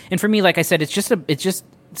off. And for me, like I said, it's just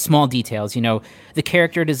small details. You know, the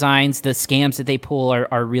character designs, the scams that they pull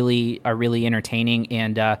are really entertaining.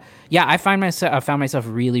 And yeah, I found myself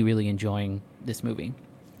really, really enjoying this movie.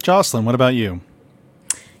 Jocelyn, what about you?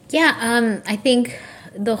 Yeah, I think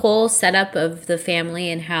the whole setup of the family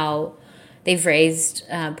and how they've raised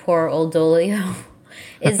poor old Dolio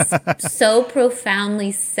is so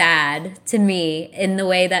profoundly sad to me in the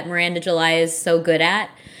way that Miranda July is so good at,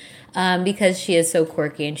 because she is so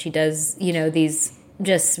quirky and she does, you know, these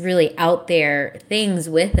just really out there things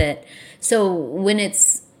with it. So when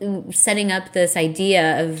it's setting up this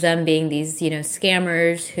idea of them being these, you know,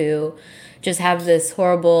 scammers who just have this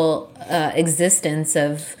horrible existence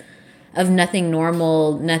of nothing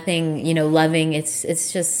normal, nothing, you know, loving.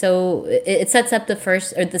 It's just so, it sets up the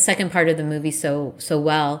first or the second part of the movie so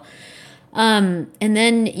well. And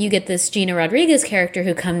then you get this Gina Rodriguez character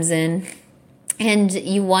who comes in, and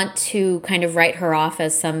you want to kind of write her off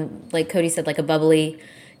as some, like Cody said, like a bubbly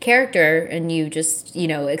character, and you just, you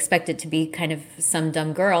know, expect it to be kind of some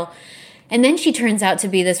dumb girl. And then she turns out to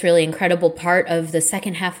be this really incredible part of the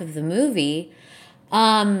second half of the movie.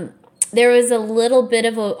 There was a little bit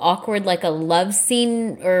of an awkward, like a love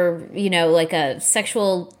scene or, you know, like a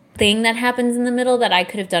sexual thing that happens in the middle that I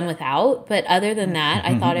could have done without. But other than that,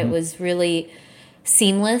 I thought it was really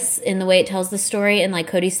seamless in the way it tells the story. And like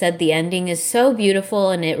Cody said, the ending is so beautiful,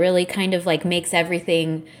 and it really kind of like makes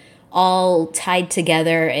everything all tied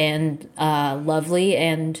together and lovely.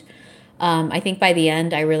 And I think by the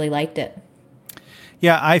end, I really liked it.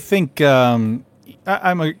 Yeah, I think I'm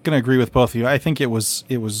going to agree with both of you. I think it was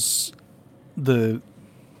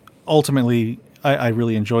ultimately I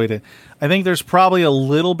really enjoyed it. I think there's probably a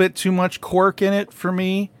little bit too much quirk in it for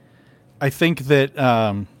me. I think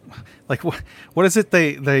that like what is it,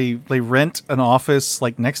 they rent an office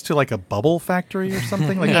like next to like a bubble factory or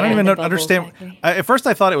something. Like, yeah, I don't even understand. At first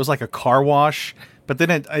I thought it was like a car wash, but then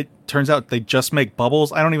it turns out they just make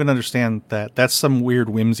bubbles. I don't even understand that. That's some weird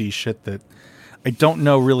whimsy shit that I don't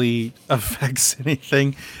know really affects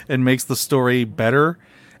anything and makes the story better.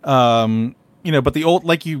 You know, but the old,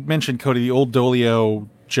 like you mentioned, Cody, the old Dolio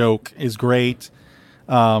joke is great.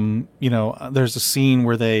 You know, there's a scene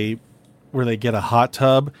where they get a hot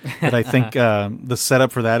tub that I think the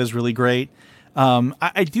setup for that is really great.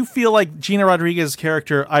 I do feel like Gina Rodriguez's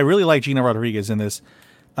character, I really like Gina Rodriguez in this.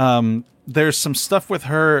 There's some stuff with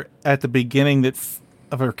her at the beginning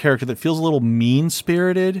of her character that feels a little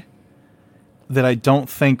mean-spirited that I don't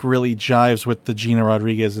think really jives with the Gina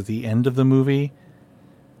Rodriguez at the end of the movie.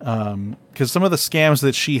 Because some of the scams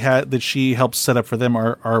that she helped set up for them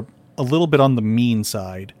are a little bit on the mean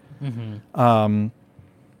side. Mm-hmm.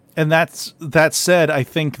 And that said, I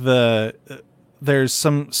think there's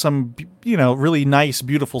some you know, really nice,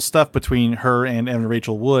 beautiful stuff between her and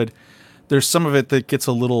Rachel Wood. There's some of it that gets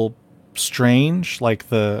a little strange, like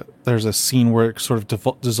there's a scene where it sort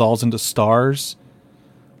of dissolves into stars,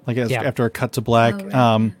 like after a cut to black. Oh,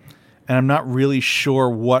 right. and I'm not really sure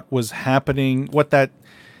what was happening. I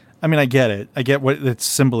mean, I get it. I get what its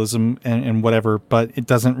symbolism and whatever, but it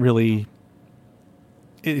doesn't really.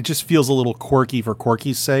 It just feels a little quirky for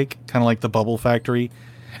quirky's sake, kind of like the Bubble Factory.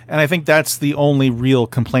 And I think that's the only real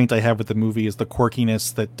complaint I have with the movie is the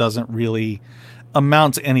quirkiness that doesn't really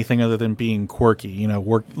amount to anything other than being quirky. You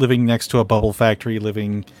know, living next to a bubble factory,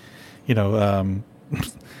 living, you know,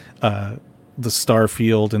 the star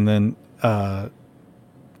field, and then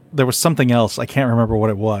there was something else. I can't remember what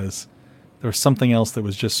it was. There was something else that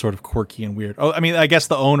was just sort of quirky and weird. Oh, I mean, I guess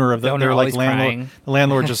the owner of the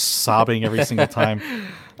landlord just sobbing every single time.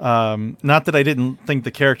 Not that I didn't think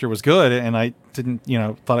the character was good, and I didn't,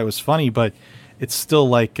 thought it was funny, but it's still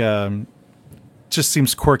like just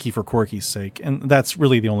seems quirky for quirky's sake, and that's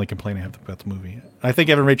really the only complaint I have about the movie. I think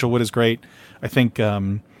Evan Rachel Wood is great. I think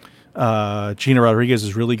Gina Rodriguez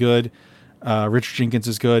is really good. Richard Jenkins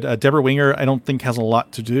is good. Deborah Winger, I don't think has a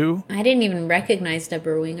lot to do. I didn't even recognize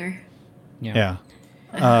Deborah Winger. Yeah.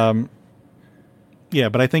 Yeah,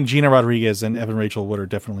 but I think Gina Rodriguez and Evan Rachel Wood are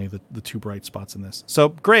definitely the two bright spots in this. So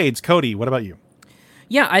grades, Cody, what about you?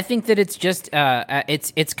 Yeah, I think that it's just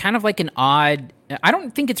it's kind of like an odd. I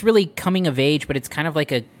don't think it's really coming of age, but it's kind of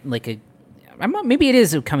like a maybe it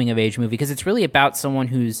is a coming of age movie because it's really about someone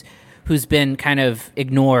who's been kind of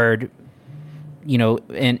ignored,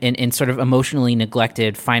 and sort of emotionally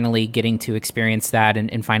neglected, finally getting to experience that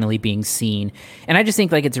and finally being seen. And I just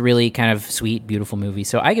think like it's a really kind of sweet, beautiful movie.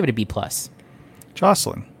 So I give it a B+.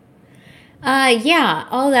 Jocelyn. Yeah,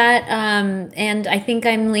 all that. And I think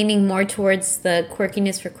I'm leaning more towards the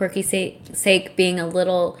quirkiness for quirky's sake being a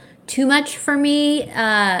little too much for me.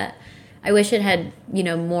 I wish it had,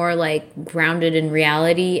 more like grounded in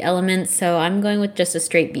reality elements. So I'm going with just a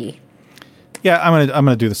straight B. Yeah, I'm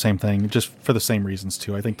gonna do the same thing, just for the same reasons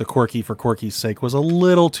too. I think the quirky for quirky's sake was a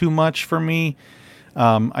little too much for me.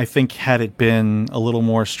 I think had it been a little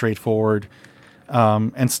more straightforward,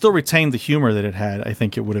 and still retained the humor that it had, I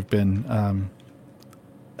think it would have been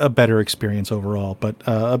a better experience overall. But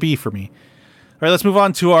a B for me. All right, let's move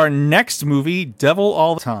on to our next movie, Devil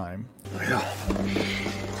All the Time. Well,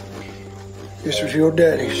 this was your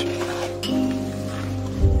daddy's.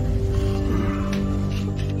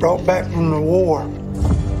 Brought back from the war.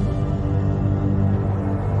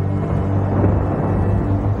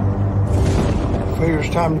 Figure it's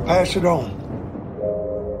time to pass it on.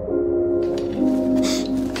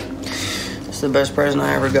 It's the best present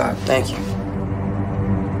I ever got. Thank you.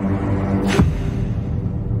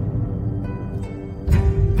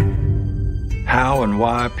 How and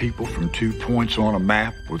why people from 2 points on a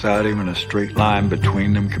map without even a straight line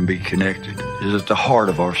between them can be connected is at the heart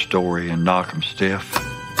of our story in Knock 'em Stiff.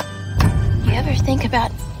 You ever think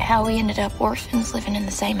about how we ended up orphans living in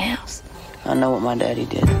the same house? I know what my daddy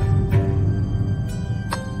did.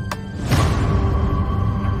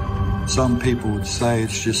 Some people would say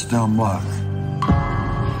it's just dumb luck.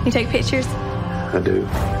 You take pictures? I do.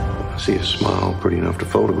 I see a smile pretty enough to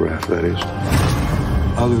photograph, that is.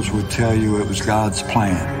 Others would tell you it was God's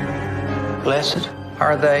plan. Blessed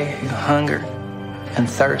are they who hunger and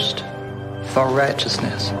thirst for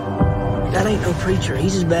righteousness. That ain't no preacher.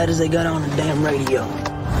 He's as bad as they got on the damn radio.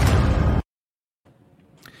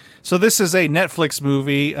 So this is a Netflix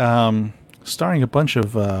movie starring a bunch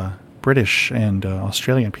of British and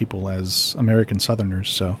Australian people as American Southerners.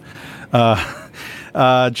 So,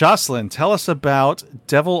 Jocelyn, tell us about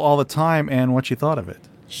Devil All the Time and what you thought of it.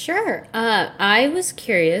 Sure. I was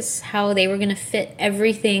curious how they were going to fit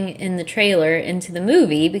everything in the trailer into the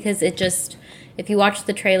movie because it just... If you watch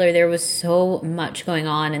the trailer, there was so much going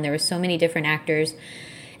on and there were so many different actors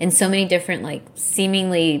and so many different, like,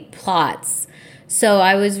 seemingly plots. So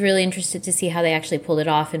I was really interested to see how they actually pulled it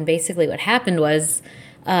off. And basically what happened was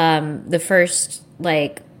the first,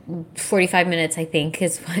 45 minutes, I think,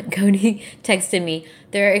 is what Cody texted me.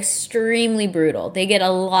 They're extremely brutal. They get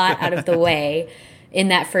a lot out of the way in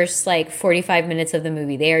that first, 45 minutes of the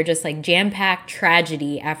movie. They are just, jam-packed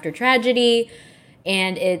tragedy after tragedy.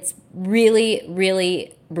 And it's really,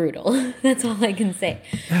 really brutal. That's all I can say.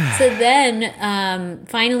 So then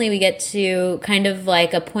finally we get to kind of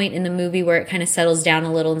a point in the movie where it kind of settles down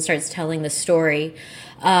a little and starts telling the story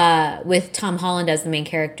with Tom Holland as the main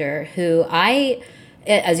character, who I,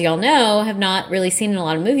 as y'all know, have not really seen in a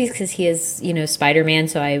lot of movies because he is, Spider-Man,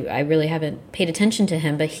 so I really haven't paid attention to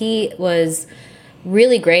him. But he was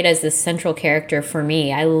really great as the central character for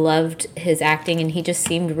me. I loved his acting and he just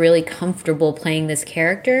seemed really comfortable playing this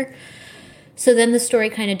character. So then the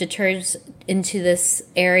story kind of deters into this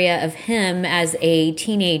area of him as a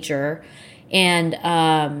teenager, and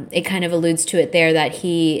it kind of alludes to it there that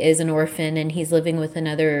he is an orphan and he's living with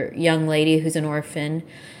another young lady who's an orphan.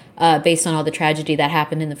 based on all the tragedy that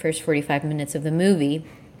happened in the first 45 minutes of the movie.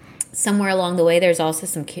 Somewhere along the way, there's also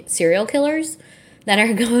some serial killers that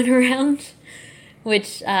are going around,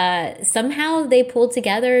 which somehow they pull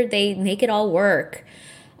together. They make it all work.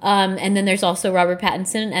 And then there's also Robert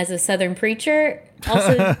Pattinson as a Southern preacher,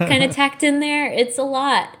 also kind of tacked in there. It's a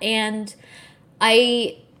lot. And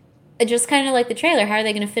I just kind of like the trailer. How are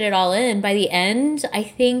they going to fit it all in? By the end, I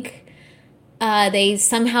think they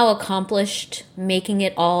somehow accomplished making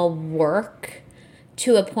it all work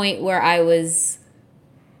to a point where I was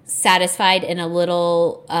satisfied and a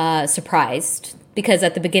little surprised, because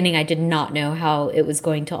at the beginning I did not know how it was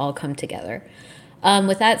going to all come together.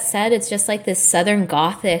 With that said, it's just like this Southern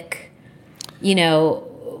Gothic, I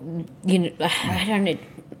don't know.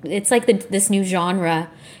 It's like this new genre.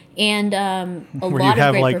 And a where lot you have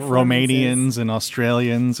of great like performances. Romanians and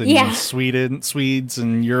Australians and Swedes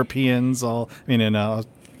and Europeans, Yeah,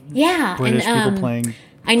 British and, people playing.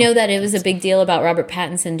 I know that it was a big deal about Robert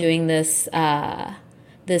Pattinson doing this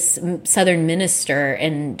Southern minister,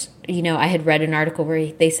 and I had read an article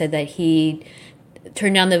where they said that he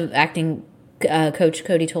turned down the acting coach.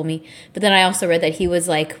 Cody told me, but then I also read that he was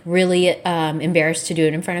like really embarrassed to do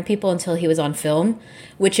it in front of people until he was on film,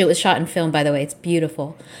 which it was shot in film, by the way. It's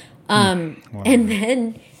beautiful. Wow. And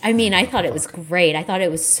then, I thought it was great. I thought it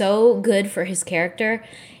was so good for his character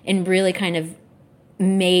and really kind of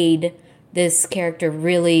made this character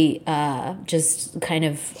really just kind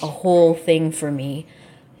of a whole thing for me.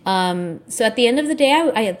 So at the end of the day,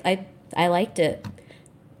 I liked it.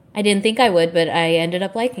 I didn't think I would, but I ended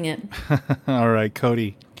up liking it. All right,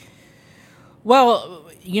 Cody. Well,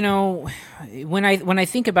 when I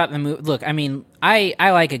think about the movie, look, I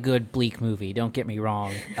like a good bleak movie. Don't get me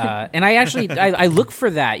wrong, and I actually I look for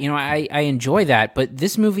that. I enjoy that. But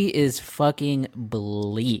this movie is fucking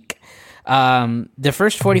bleak. The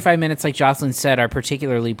first 45 minutes, like Jocelyn said, are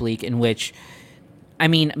particularly bleak, in which,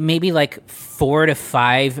 maybe like 4 to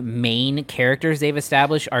 5 main characters they've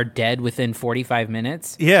established are dead within 45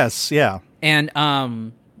 minutes. Yes, yeah. And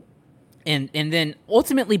then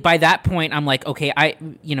ultimately by that point, I'm like, okay,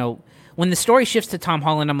 when the story shifts to Tom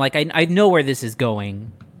Holland, I'm like, I know where this is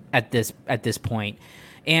going at this point.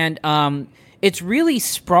 And it's really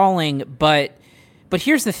sprawling, but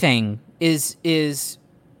here's the thing is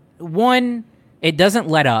one, it doesn't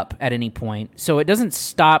let up at any point. So it doesn't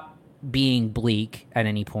stop being bleak at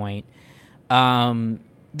any point.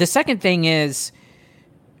 The second thing is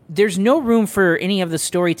there's no room for any of the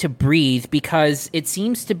story to breathe, because it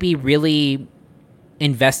seems to be really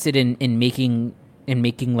invested in making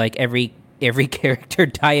like every character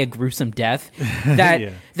die a gruesome death.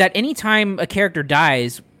 That anytime a character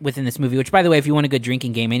dies within this movie, which, by the way, if you want a good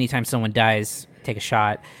drinking game, anytime someone dies, take a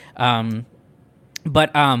shot.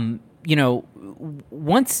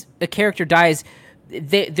 Once a character dies,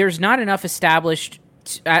 there's not enough established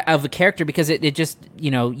of a character, because it just,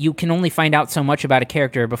 you can only find out so much about a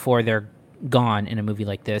character before they're gone in a movie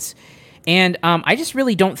like this. And I just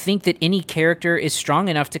really don't think that any character is strong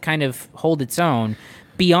enough to kind of hold its own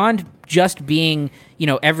beyond just being,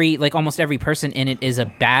 almost every person in it is a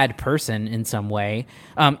bad person in some way.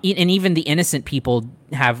 And even the innocent people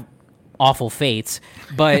have awful fates,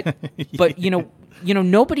 but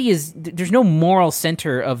nobody is, there's no moral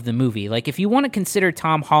center of the movie. Like, if you want to consider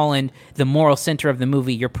Tom Holland the moral center of the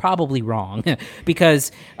movie, you're probably wrong,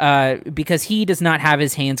 because he does not have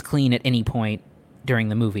his hands clean at any point during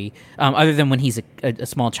the movie, other than when he's a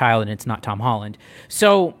small child and it's not Tom Holland.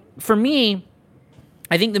 So for me,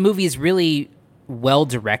 I think the movie is really well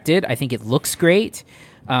directed. I think it looks great.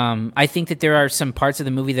 I think that there are some parts of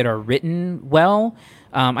the movie that are written well.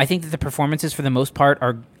 I think that the performances, for the most part,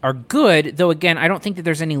 are good, though, again, I don't think that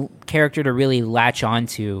there's any character to really latch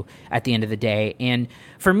onto at the end of the day. And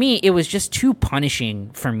for me, it was just too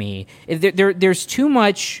punishing for me. There's too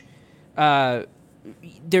much awful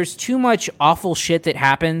shit that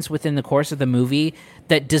happens within the course of the movie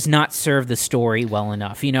that does not serve the story well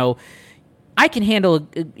enough. I can handle,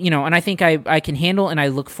 and I think I can handle, and I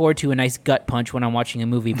look forward to a nice gut punch when I'm watching a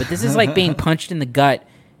movie, but this is like being punched in the gut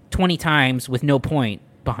 20 times with no point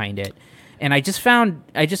behind it. And I just found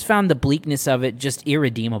the bleakness of it just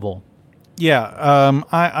irredeemable. Yeah,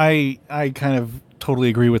 I kind of totally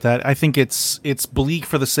agree with that. I think it's bleak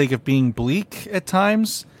for the sake of being bleak at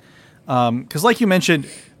times. Because like you mentioned,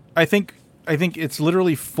 I think it's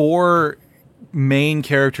literally 4 main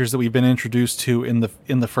characters that we've been introduced to in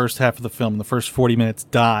the first half of the film, the first 40 minutes,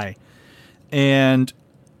 die. And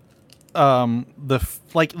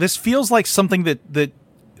this feels like something that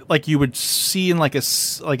like you would see in like a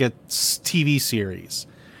TV series,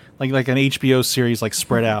 like an HBO series, like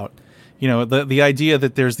spread out. the idea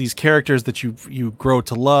that there's these characters that you grow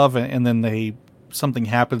to love, and then something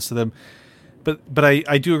happens to them. But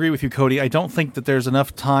I do agree with you, Cody. I don't think that there's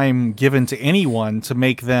enough time given to anyone to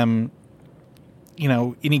make them,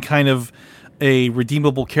 any kind of a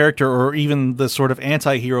redeemable character, or even the sort of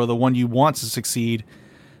anti-hero, the one you want to succeed,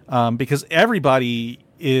 because everybody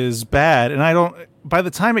is bad. And by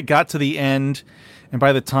the time it got to the end, and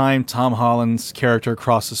by the time Tom Holland's character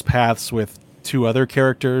crosses paths with two other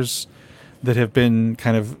characters that have been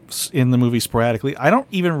kind of in the movie sporadically, I don't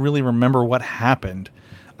even really remember what happened.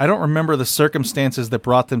 I don't remember the circumstances that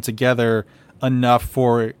brought them together enough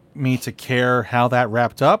for me to care how that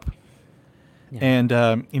wrapped up. Yeah. And,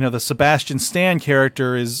 the Sebastian Stan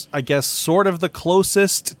character is, I guess, sort of the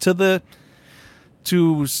closest to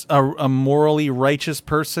a morally righteous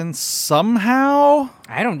person somehow.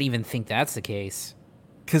 I don't even think that's the case.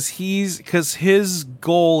 Because his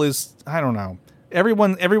goal is, I don't know.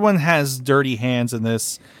 Everyone has dirty hands in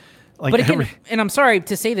this. But again, and I'm sorry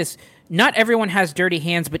to say this, not everyone has dirty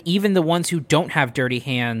hands, but even the ones who don't have dirty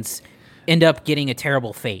hands end up getting a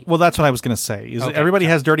terrible fate. Well, that's what I was going to say. Everybody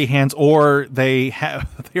has dirty hands, or they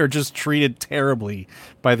are just treated terribly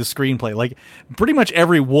by the screenplay. Like, pretty much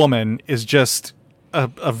every woman is just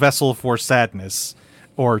a vessel for sadness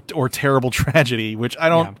or terrible tragedy, which I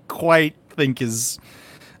don't quite think is.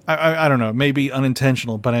 I don't know, maybe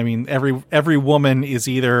unintentional, but I mean, every woman is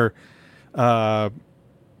either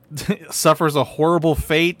suffers a horrible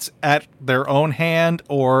fate at their own hand,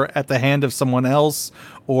 or at the hand of someone else,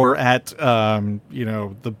 or at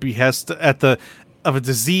the behest of a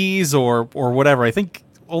disease or whatever. I think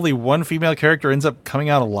only one female character ends up coming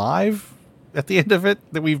out alive at the end of it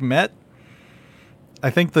that we've met. I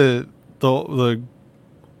think the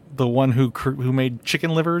one who made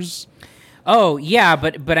chicken livers. Oh yeah,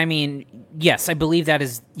 but I mean, yes, I believe that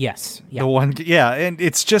is yes. Yeah. The one, yeah, and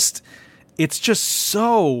it's just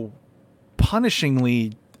so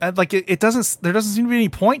punishingly, like it doesn't. There doesn't seem to be any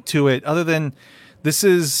point to it other than this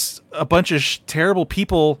is a bunch of terrible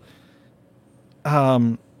people,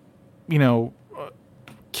 killing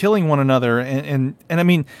one another, and I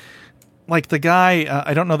mean, like the guy,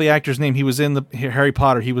 I don't know the actor's name. He was in the Harry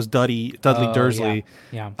Potter. He was Dudley Dursley.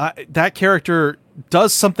 Yeah. That character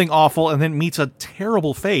does something awful and then meets a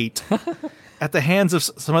terrible fate at the hands of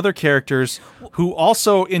some other characters who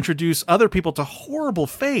also introduce other people to horrible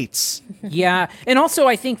fates. Yeah, and also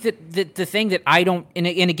I think that the thing that I don't, and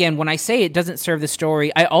again, when I say it doesn't serve the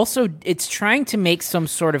story, it's trying to make some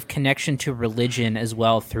sort of connection to religion as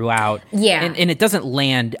well throughout. Yeah. And it doesn't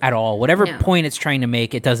land at all. Whatever point it's trying to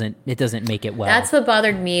make, it doesn't make it well. That's what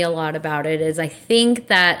bothered me a lot about it, is I think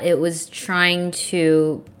that it was trying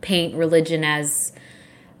to paint religion as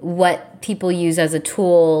what people use as a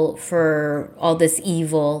tool for all this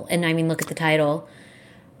evil. And I mean, look at the title.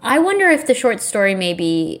 I wonder if the short story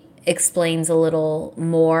maybe explains a little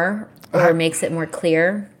more or makes it more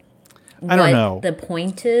clear. I don't know. The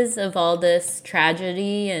point is of all this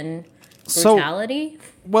tragedy and brutality.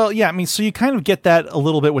 Well, yeah, I mean, so you kind of get that a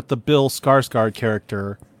little bit with the Bill Skarsgård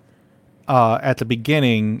character. At the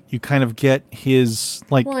beginning, you kind of get his,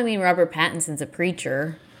 like... Well, I mean, Robert Pattinson's a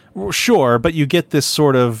preacher. Sure, but you get this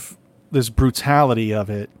sort of, this brutality of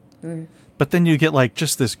it. Mm. But then you get, like,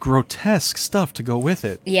 just this grotesque stuff to go with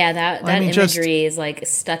it. Yeah, that imagery is, like,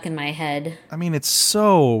 stuck in my head. I mean, it's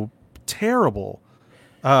so terrible.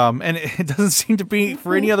 And it doesn't seem to be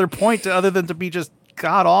for any other point other than to be just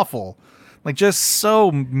god-awful. Like, just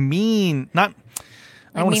so mean. I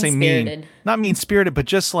don't want to say mean. Not mean-spirited, but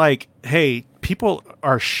just like, hey, people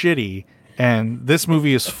are shitty, and this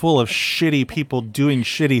movie is full of shitty people doing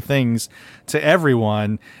shitty things to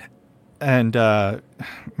everyone. And, man,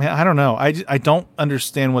 I don't know. I don't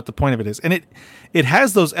understand what the point of it is. And it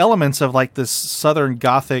has those elements of, like, this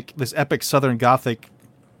epic Southern Gothic,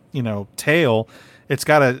 tale. It's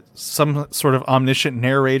got some sort of omniscient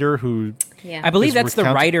narrator who... Yeah. I believe that's the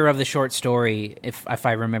writer of the short story, if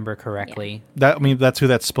I remember correctly. Yeah. That's who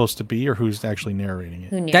that's supposed to be, or who's actually narrating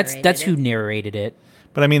it? That's who narrated it.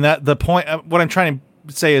 But I mean, that the point. What I'm trying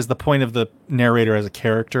to say is the point of the narrator as a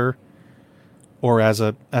character, or as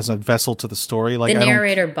a vessel to the story. Like, the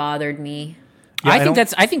narrator bothered me. Yeah,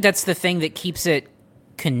 I think that's the thing that keeps it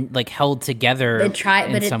held together. But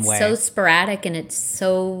it's so sporadic and it's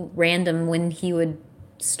so random when he would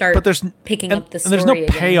start picking up the story. And there's no again.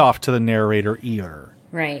 payoff to the narrator either.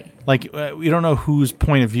 Right. Like, we don't know whose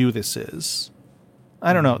point of view this is.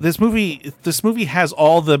 I don't know. This movie has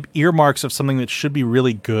all the earmarks of something that should be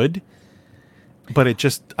really good, but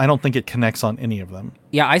I don't think it connects on any of them.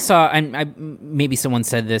 Yeah, I saw, maybe someone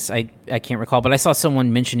said this, I can't recall, but I saw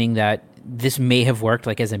someone mentioning that this may have worked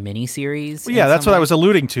like as a mini series. Well, yeah, that's what I was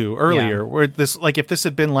alluding to earlier. Where this, like, if this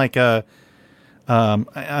had been like a,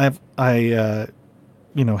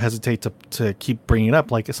 hesitate to keep bringing it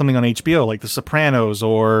up, like something on HBO, like The Sopranos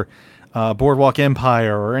or Boardwalk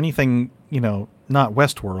Empire or anything, not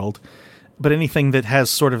Westworld, but anything that has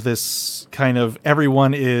sort of this kind of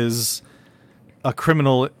everyone is a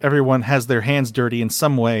criminal, everyone has their hands dirty in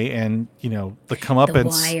some way, and the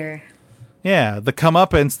comeuppance. The Wire. Yeah, the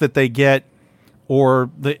comeuppance that they get, or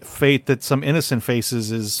the fate that some innocent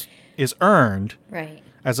faces is earned, right?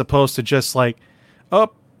 As opposed to just like,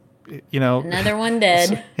 another one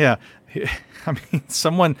dead. Yeah, I mean,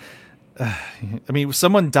 someone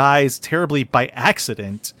dies terribly by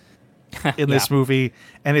accident in this movie,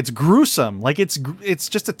 and it's gruesome. Like it's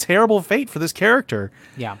just a terrible fate for this character.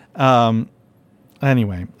 Yeah.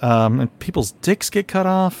 Anyway, and people's dicks get cut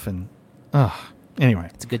off, and anyway,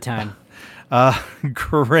 it's a good time.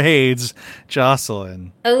 Grades,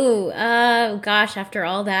 Jocelyn. Oh, gosh, after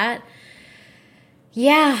all that.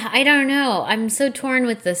 Yeah, I don't know. I'm so torn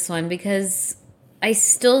with this one because I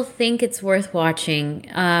still think it's worth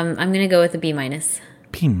watching. I'm going to go with a B-.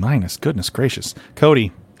 B-, goodness gracious.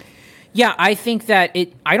 Cody. Yeah, I think that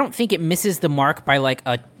I don't think it misses the mark by like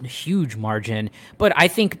a huge margin, but I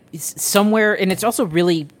think somewhere, and it's also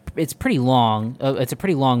it's pretty long. It's a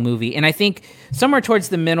pretty long movie. And I think somewhere towards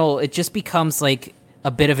the middle, it just becomes like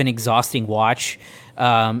a bit of an exhausting watch.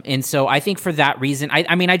 And so I think for that reason,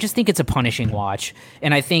 I just think it's a punishing watch.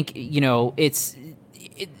 And I think,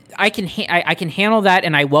 I can handle that,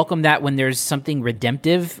 and I welcome that when there's something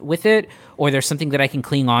redemptive with it, or there's something that I can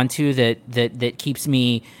cling on to that keeps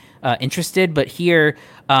me interested. But here,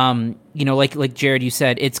 like Jared, you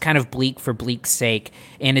said, it's kind of bleak for bleak's sake,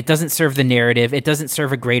 and it doesn't serve the narrative. It doesn't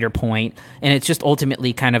serve a greater point, and it's just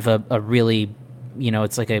ultimately kind of a really,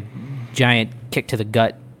 it's like a giant kick to the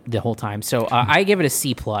gut the whole time. So I give it a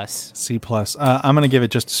C+. C+. I'm going to give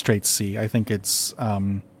it just a straight C. I think it's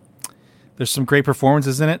there's some great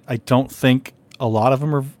performances in it. I don't think a lot of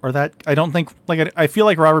them are that. I don't think I feel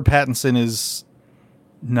like Robert Pattinson is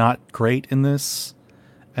not great in this.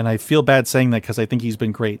 And I feel bad saying that because I think he's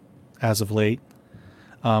been great as of late.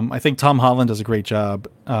 I think Tom Holland does a great job.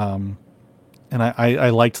 And I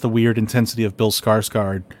liked the weird intensity of Bill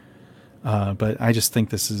Skarsgård. But I just think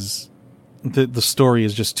this is... The story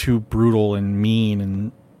is just too brutal and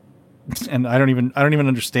mean, and I don't even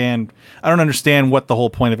understand. I don't understand what the whole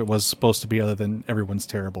point of it was supposed to be, other than everyone's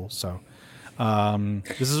terrible. So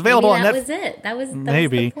this is available on Netflix. That was it. That was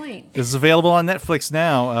the point. This is available on Netflix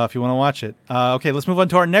now if you want to watch it. Okay, let's move on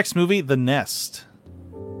to our next movie, The Nest.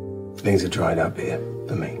 Things are dried up here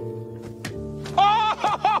for me.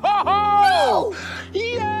 Oh!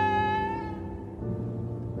 Yeah!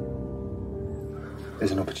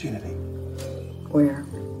 There's an opportunity. Where?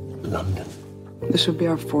 London. This would be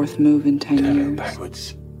our fourth move in 10 years.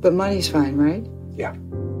 Backwards. But money's fine, right? Yeah.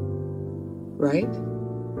 Right?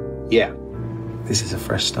 Yeah. This is a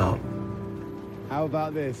fresh start. How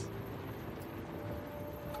about this?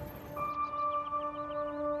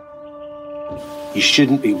 You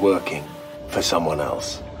shouldn't be working for someone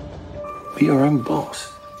else. Be your own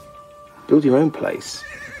boss. Build your own place.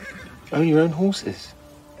 Own your own horses.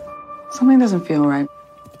 Something doesn't feel right.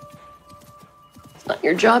 It's not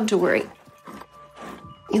your job to worry.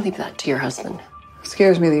 You leave that to your husband. It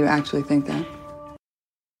scares me that you actually think that.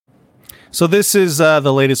 So this is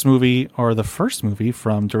the latest movie, or the first movie,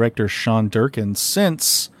 from director Sean Durkin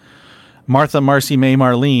since Martha, Marcy, May,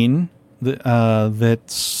 Marlene.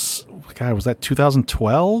 That's, God, was that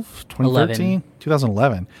 2012? 2013?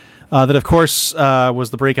 2011. That, of course,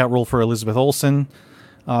 was the breakout role for Elizabeth Olsen.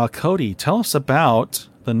 Cody, tell us about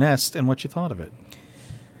The Nest and what you thought of it.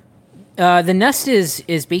 The Nest is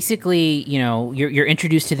basically, you're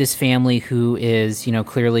introduced to this family who is,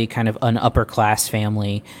 clearly kind of an upper class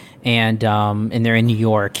family, and they're in New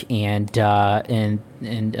York, and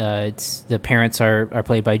it's the parents are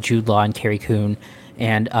played by Jude Law and Carrie Coon,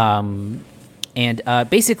 and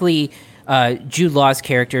basically Jude Law's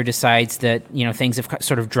character decides that things have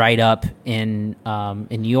sort of dried up in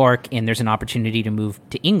New York, and there's an opportunity to move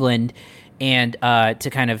to England, and to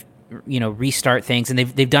kind of restart things, and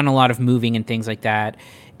they've done a lot of moving and things like that,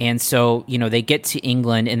 and so they get to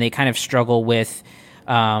England and they kind of struggle with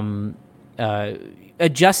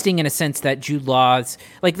adjusting, in a sense that Jude Law's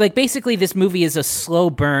like basically this movie is a slow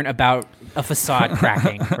burn about a facade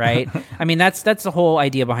cracking, right? I mean that's the whole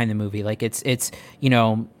idea behind the movie. Like it's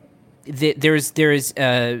there's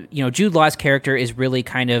Jude Law's character is really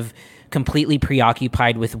kind of completely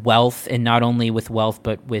preoccupied with wealth, and not only with wealth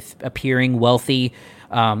but with appearing wealthy.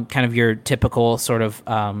 Kind of your typical sort of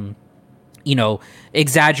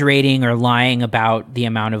exaggerating or lying about the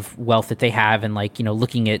amount of wealth that they have, and like,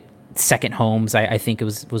 looking at second homes. I think it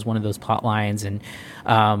was one of those plot lines, and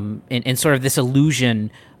sort of this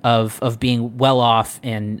illusion of being well off,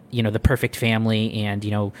 and the perfect family, and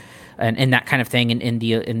and that kind of thing, and in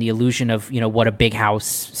the illusion of what a big house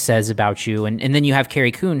says about you, and then you have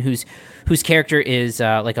Carrie Coon, whose character is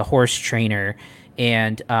like a horse trainer,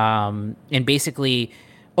 and basically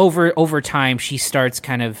over time she starts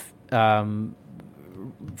kind of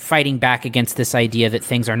fighting back against this idea that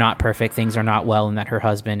things are not perfect, things are not well, and that her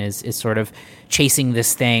husband is sort of chasing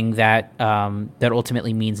this thing that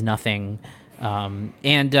ultimately means nothing.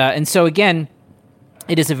 And so again,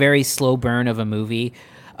 it is a very slow burn of a movie.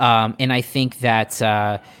 And I think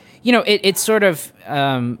that, it's sort of,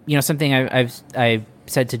 something I've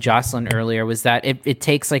said to Jocelyn earlier was that it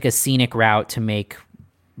takes like a scenic route to make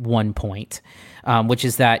one point. Which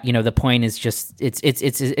is that, the point is just,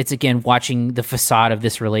 it's again, watching the facade of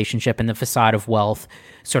this relationship and the facade of wealth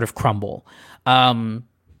sort of crumble.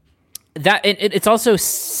 It's also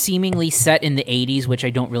seemingly set in the 80s, which I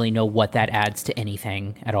don't really know what that adds to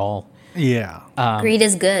anything at all. Yeah. Greed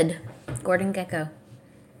is good. Gordon Gekko.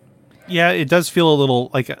 Yeah, it does feel a little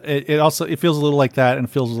like it feels a little like that, and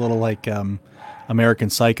feels a little like American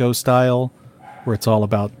Psycho style, where it's all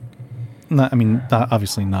about.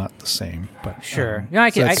 Obviously not the same, but sure.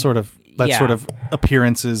 Sort of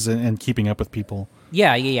appearances and keeping up with people.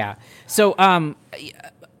 Yeah. So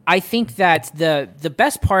I think that the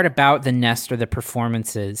best part about The Nest are the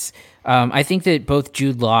performances. I think that both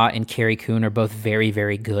Jude Law and Carrie Coon are both very,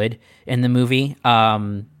 very good in the movie.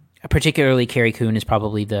 Particularly Carrie Coon is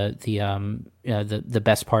probably the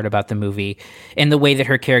best part about the movie, and the way that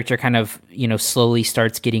her character kind of slowly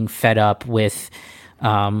starts getting fed up with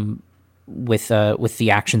the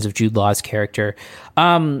actions of Jude Law's character.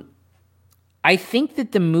 I think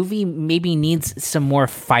that the movie maybe needs some more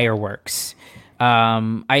fireworks.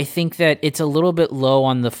 I think that it's a little bit low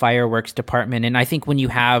on the fireworks department, and I think when you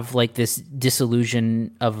have like this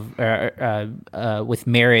disillusion of with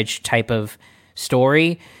marriage type of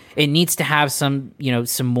story, it needs to have some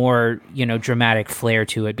more dramatic flair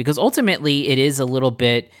to it, because ultimately it is a little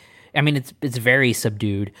bit. It's very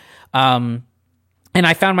subdued. And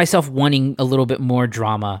I found myself wanting a little bit more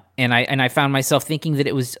drama, and I found myself thinking that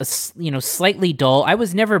it was slightly dull. I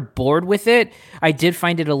was never bored with it. I did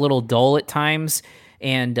find it a little dull at times,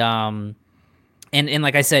 and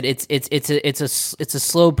like I said, it's a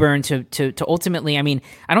slow burn to ultimately. I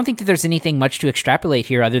don't think that there's anything much to extrapolate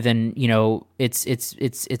here, other than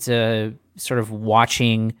it's a sort of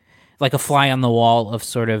watching like a fly on the wall of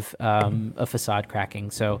sort of a facade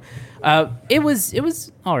cracking. So it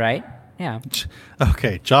was all right. Yeah.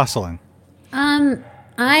 Okay, Jocelyn.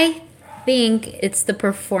 I think it's the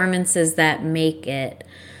performances that make it,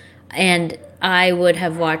 and I would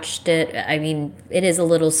have watched it. It is a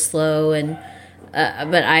little slow, and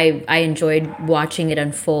but I enjoyed watching it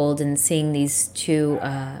unfold and seeing these two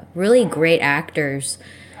really great actors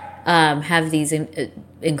have these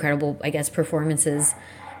incredible, I guess, performances.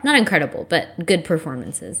 Not incredible, but good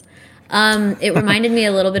performances. It reminded me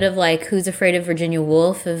a little bit of like Who's Afraid of Virginia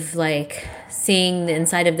Woolf, of like seeing the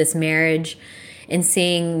inside of this marriage and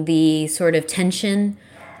seeing the sort of tension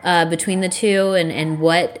between the two, and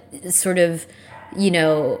what sort of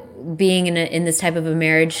being in this type of a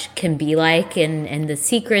marriage can be like, and the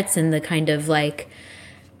secrets, and the kind of like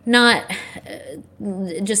not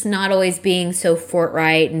always being so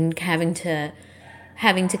forthright, and having to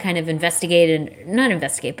kind of investigate, and not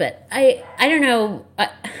investigate, but I don't know.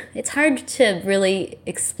 It's hard to really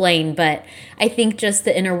explain, but I think just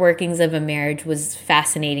the inner workings of a marriage was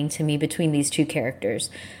fascinating to me between these two characters,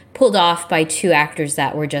 pulled off by two actors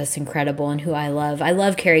that were just incredible and who I love. I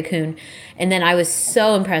love Carrie Coon, and then I was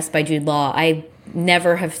so impressed by Jude Law. I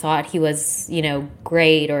never have thought he was,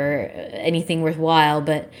 great or anything worthwhile,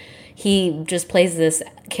 but he just plays this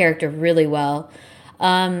character really well.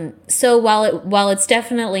 So while it's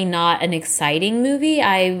definitely not an exciting movie,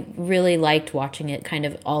 I really liked watching it kind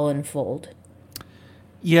of all unfold.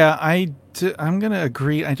 Yeah, I'm going to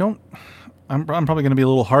agree. I'm probably going to be a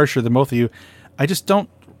little harsher than both of you. I just don't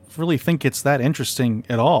really think it's that interesting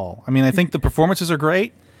at all. I think the performances are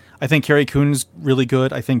great. I think Carrie Coon is really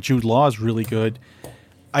good. I think Jude Law is really good.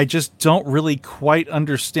 I just don't really quite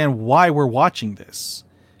understand why we're watching this.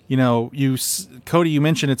 Cody, you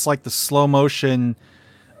mentioned it's like the slow motion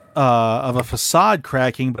of a facade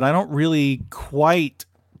cracking, but I don't really quite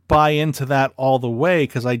buy into that all the way,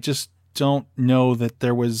 because I just don't know that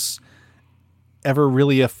there was ever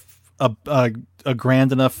really a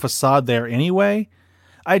grand enough facade there anyway.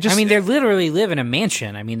 I mean, they literally live in a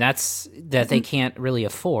mansion. I mean, that they can't really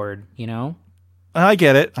afford, you know? I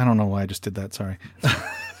get it. I don't know why I just did that. Sorry.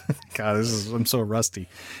 God, I'm so rusty.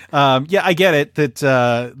 Yeah, I get it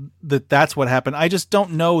that's what happened. I just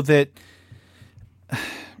don't know that.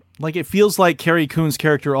 Like, it feels like Carrie Coon's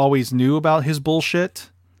character always knew about his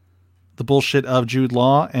bullshit, the bullshit of Jude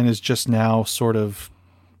Law, and is just now sort of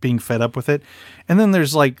being fed up with it. And then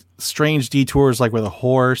there's like strange detours, like with a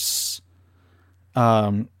horse,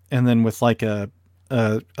 and then with like a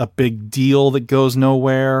big deal that goes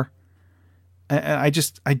nowhere. I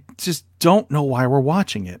just don't know why we're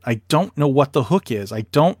watching it. I don't know what the hook is. I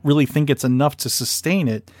don't really think it's enough to sustain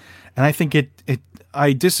it. And I think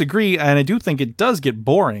I disagree. And I do think it does get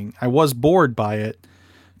boring. I was bored by it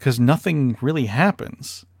because nothing really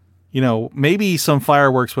happens. You know, maybe some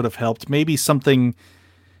fireworks would have helped. Maybe something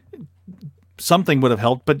would have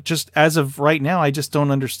helped. But just as of right now, I just don't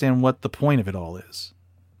understand what the point of it all is.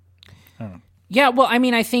 I don't know. Yeah, well, I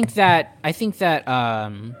mean, I think that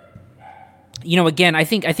you know, again, I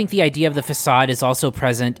think the idea of the facade is also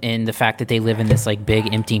present in the fact that they live in this like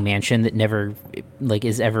big empty mansion that never like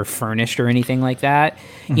is ever furnished or anything like that.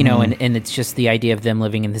 You know, and it's just the idea of them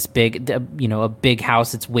living in this big, you know, a big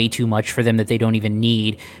house that's way too much for them that they don't even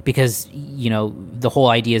need, because, you know, the whole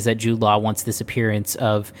idea is that Jude Law wants this appearance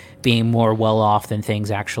of being more well off than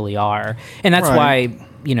things actually are. And that's why,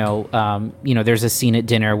 you know, there's a scene at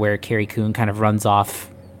dinner where Carrie Coon kind of runs off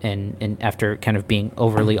and after kind of being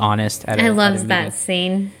overly honest. I love that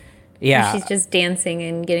scene. Yeah. She's just dancing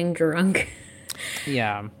and getting drunk.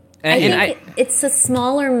 Yeah. I think it's a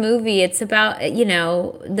smaller movie. It's about, you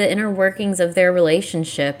know, the inner workings of their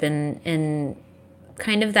relationship and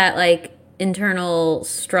kind of that like internal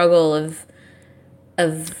struggle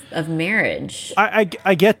of marriage. I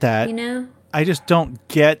get that. You know? I just don't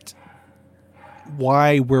get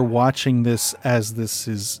why we're watching this as this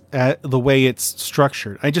is the way it's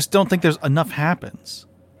structured. I just don't think there's enough happens.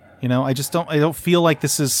 You know, I don't feel like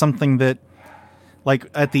this is something that, like,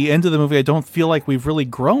 at the end of the movie, I don't feel like we've really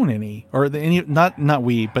grown any, or not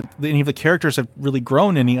we, but any of the characters have really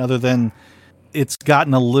grown any, other than it's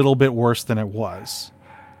gotten a little bit worse than it was.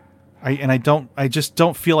 I just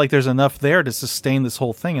don't feel like there's enough there to sustain this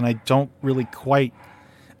whole thing, and I don't really quite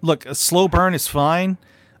look. A slow burn is fine.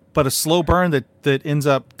 But a slow burn that ends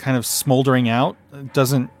up kind of smoldering out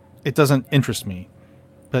doesn't interest me.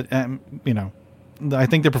 But you know, I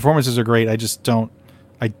think the performances are great. I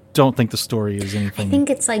don't think the story is anything. I think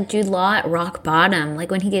it's like Jude Law at rock bottom.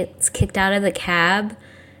 Like when he gets kicked out of the cab,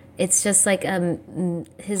 it's just like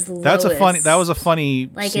his lowest. That was a funny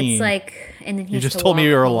like scene. It's like, and then you just told me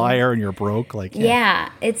you're a liar and you're broke. Like yeah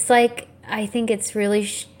it's like. I think it's really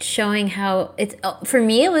showing how it's, for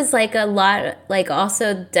me, it was like a lot, like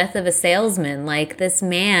also Death of a Salesman. Like this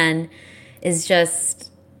man is just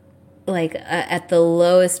like at the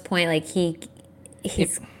lowest point. Like do you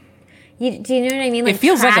know what I mean? Like it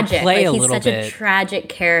feels tragic. like a play a he's little such bit. A tragic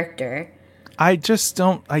character. I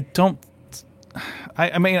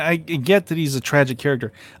mean, I get that he's a tragic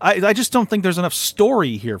character. I just don't think there's enough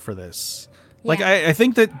story here for this. Yeah. Like I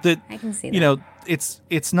think that I can see you know,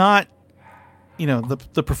 it's not. You know,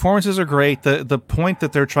 the performances are great. The point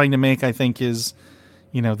that they're trying to make, I think, is,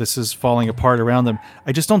 you know, this is falling apart around them.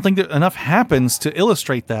 I just don't think that enough happens to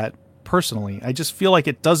illustrate that personally. I just feel like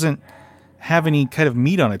it doesn't have any kind of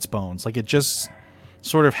meat on its bones. Like it just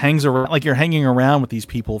sort of hangs around, like you're hanging around with these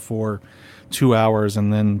people for 2 hours,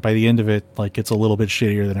 and then by the end of it, like it's a little bit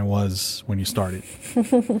shittier than it was when you started.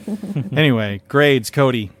 Anyway, grades,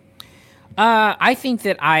 Cody. I think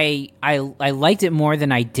that I liked it more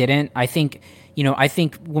than I didn't. I think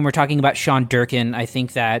when we're talking about Sean Durkin, I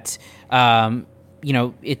think that, you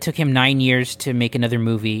know, it took him 9 years to make another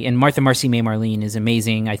movie, and Martha Marcy May Marlene is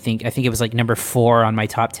amazing. I think it was like number 4 on my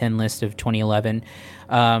top 10 list of 2011.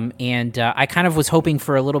 And I kind of was hoping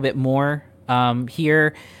for a little bit more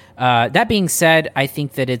here. That being said, I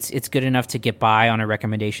think that it's good enough to get by on a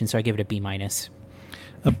recommendation, so I give it a B-.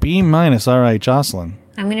 A B-. All right, Jocelyn.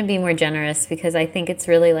 I'm going to be more generous because I think it's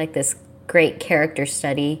really like this great character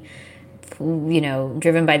study, you know,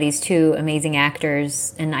 driven by these two amazing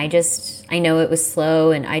actors. And I know it was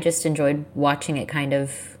slow, and I just enjoyed watching it kind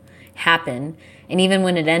of happen. And even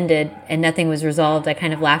when it ended and nothing was resolved, I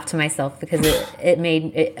kind of laughed to myself because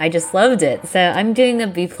I just loved it. So I'm doing a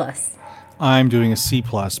B+. I'm doing a C+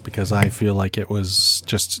 because I feel like it was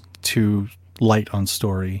just too light on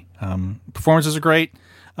story. Performances are great.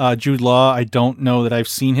 Jude Law, I don't know that I've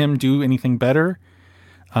seen him do anything better,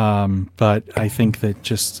 but I think that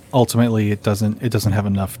just ultimately it doesn't have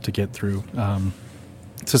enough to get through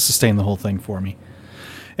to sustain the whole thing for me.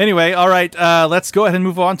 Anyway, all right, let's go ahead and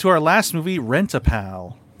move on to our last movie,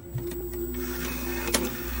 Rent-A-Pal.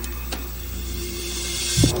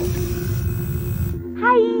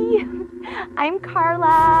 Hi, I'm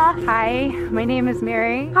Carla. Hi, my name is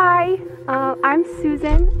Mary. Hi, I'm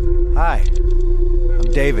Susan. Hi,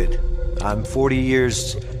 I'm David. I'm 40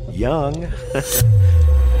 years young,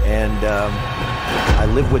 and I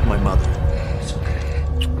live with my mother. It's okay.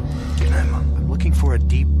 I'm looking for a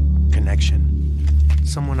deep connection,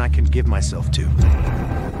 someone I can give myself to,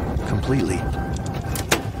 completely.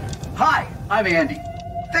 Hi, I'm Andy.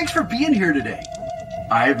 Thanks for being here today.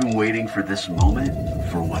 I have been waiting for this moment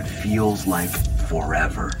for what feels like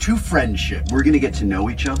forever. True friendship. We're gonna get to know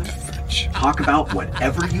each other, talk about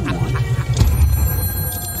whatever you want,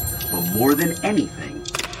 but more than anything,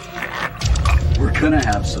 we're gonna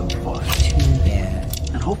have some fun. Too bad.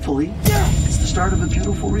 And hopefully, it's the start of a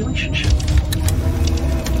beautiful relationship.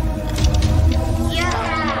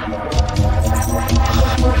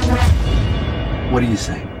 What do you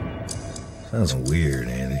say? Sounds weird,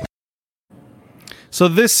 Andy. So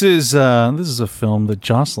this is a film that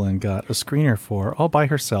Jocelyn got a screener for all by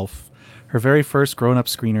herself. Her very first grown-up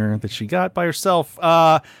screener that she got by herself.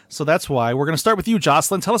 So that's why we're going to start with you,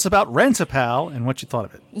 Jocelyn. Tell us about Rent-A-Pal and what you thought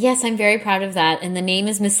of it. Yes, I'm very proud of that. And the name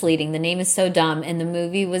is misleading. The name is so dumb. And the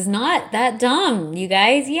movie was not that dumb, you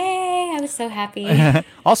guys. Yay! I was so happy.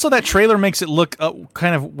 Also, that trailer makes it look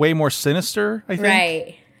kind of way more sinister, I think.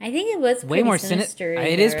 Right. I think it was way more sinister.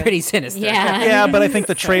 It is pretty sinister. Yeah, yeah, but I think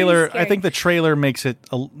the trailer. I think the trailer makes it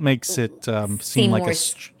seem like a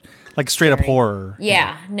straight up horror.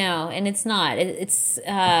 Yeah, no, and it's not. It's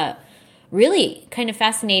really kind of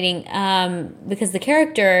fascinating because the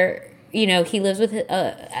character, he lives with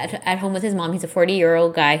at home with his mom. He's a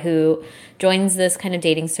 40-year-old guy who joins this kind of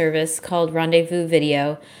dating service called Rendezvous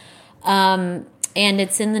Video. And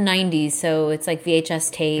it's in the 90s, so it's like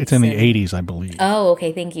VHS tapes. It's in the 80s, I believe. Oh,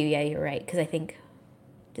 okay, thank you. Yeah, you're right. Because I think,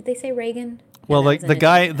 did they say Reagan? Well, like the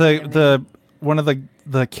guy, one of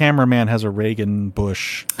the cameraman has a Reagan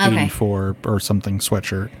Bush 84 or something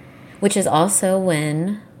sweatshirt. Which is also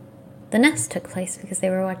when The Nest took place because they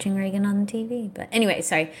were watching Reagan on the TV. But anyway,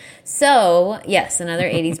 sorry. So, yes, another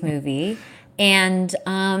 80s movie. And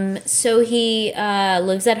so he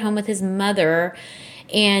lives at home with his mother.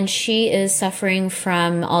 And she is suffering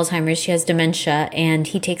from Alzheimer's. She has dementia, and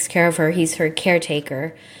he takes care of her. He's her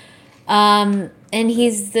caretaker. And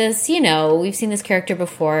he's this, we've seen this character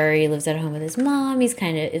before. He lives at home with his mom. He's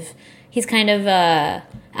kind of a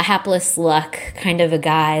hapless luck kind of a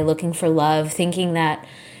guy looking for love, thinking that,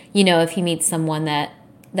 if he meets someone that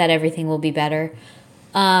everything will be better.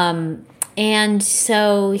 And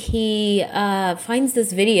so he finds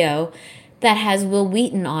this video that has Will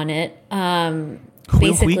Wheaton on it.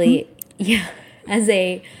 Basically, yeah, as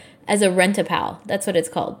a Rent-A-Pal. That's what it's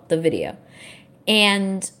called, the video.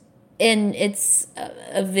 And it's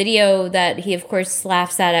a video that he, of course,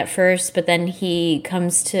 laughs at first, but then he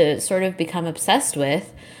comes to sort of become obsessed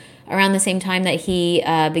with around the same time that he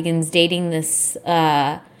begins dating this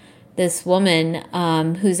woman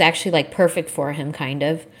who's actually, like, perfect for him, kind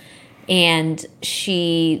of. And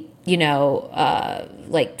she,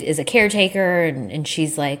 is a caretaker, and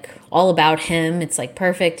she's, like, all about him. It's, like,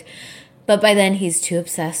 perfect. But by then, he's too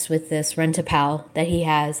obsessed with this Rent-A-Pal that he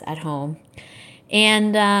has at home.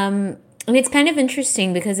 And it's kind of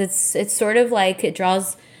interesting because it's sort of like it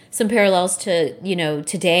draws some parallels to,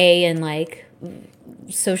 today and, like,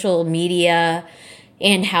 social media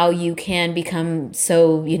and how you can become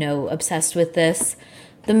so, obsessed with this.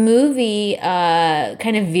 The movie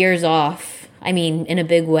kind of veers off, in a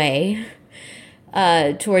big way,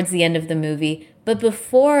 towards the end of the movie. But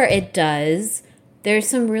before it does, there's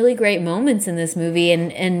some really great moments in this movie,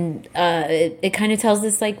 and it kind of tells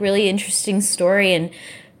this, like, really interesting story, and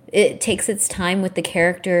it takes its time with the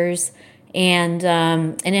characters, and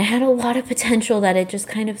it had a lot of potential that it just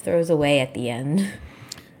kind of throws away at the end.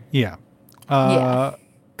 Yeah.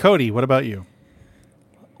 Cody, what about you?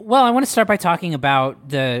 Well, I want to start by talking about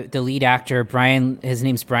the lead actor, Brian. His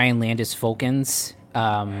name's Brian Landis Folkens,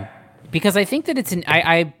 because I think that it's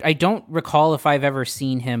I don't recall if I've ever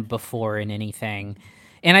seen him before in anything,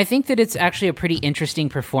 and I think that it's actually a pretty interesting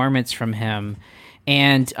performance from him,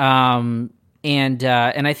 and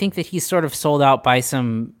I think that he's sort of sold out by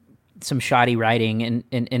some shoddy writing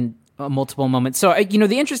and multiple moments. So,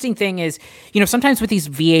 the interesting thing is, sometimes with these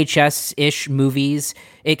VHS-ish movies,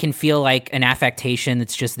 it can feel like an affectation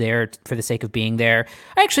that's just there for the sake of being there.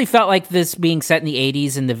 I actually felt like this being set in the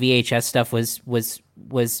 80s and the VHS stuff was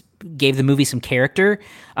gave the movie some character.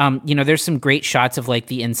 There's some great shots of, like,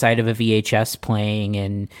 the inside of a VHS playing,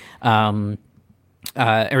 and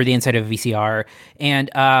or the inside of a VCR, and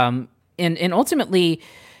ultimately,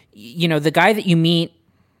 the guy that you meet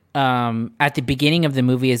at the beginning of the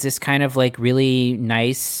movie is this kind of like really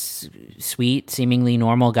nice, sweet, seemingly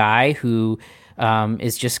normal guy who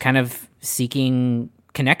is just kind of seeking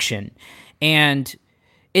connection. And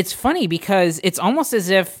it's funny because it's almost as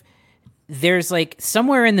if there's like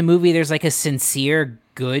somewhere in the movie, there's like a sincere,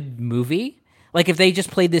 good movie. Like if they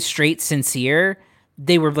just played this straight sincere,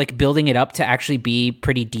 they were like building it up to actually be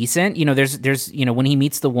pretty decent. There's when he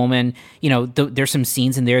meets the woman, there's some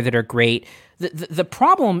scenes in there that are great. The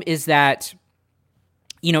problem is that,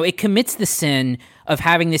 it commits the sin of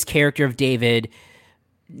having this character of David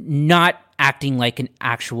not acting like an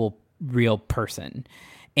actual real person.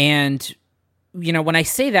 And, when I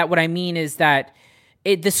say that, what I mean is that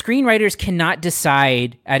the screenwriters cannot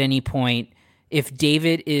decide at any point if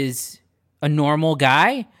David is a normal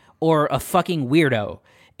guy or a fucking weirdo.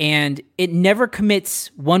 And it never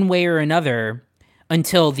commits one way or another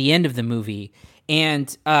until the end of the movie.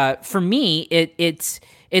 And for me, it's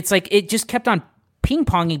like it just kept on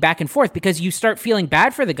ping-ponging back and forth because you start feeling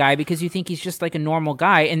bad for the guy because you think he's just like a normal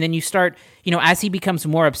guy. And then you start, as he becomes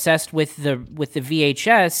more obsessed with the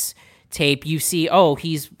VHS tape, you see, oh,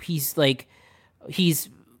 he's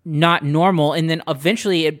not normal. And then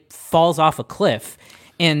eventually it falls off a cliff.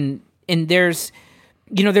 And there's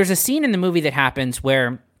a scene in the movie that happens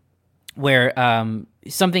where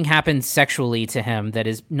something happens sexually to him that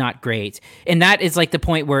is not great. And that is like the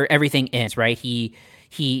point where everything ends, right?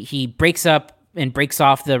 He breaks up and breaks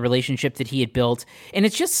off the relationship that he had built. And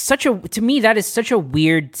it's just to me, that is such a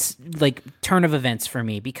weird, like, turn of events for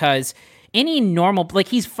me, because any normal, like,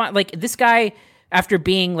 he's fine. Like, this guy, after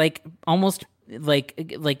being like almost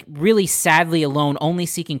like really sadly alone, only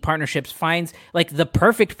seeking partnerships, finds like the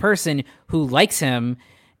perfect person who likes him,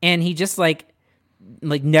 and he just like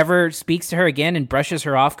never speaks to her again and brushes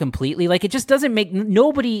her off completely. Like, it just doesn't make,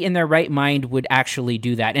 nobody in their right mind would actually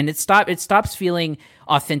do that. And it stops feeling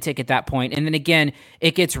authentic at that point. And then again,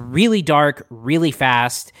 it gets really dark really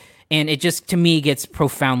fast, and it just, to me, gets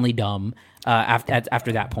profoundly dumb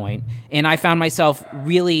after that point. And I found myself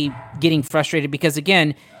really getting frustrated because,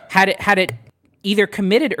 again, had it either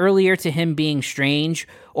committed earlier to him being strange,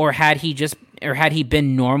 or had he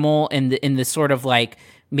been normal in the sort of like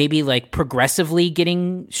maybe like progressively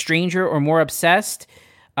getting stranger or more obsessed,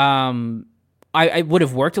 I would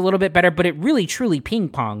have worked a little bit better. But it really truly ping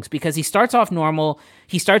pongs because he starts off normal,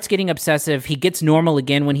 he starts getting obsessive, he gets normal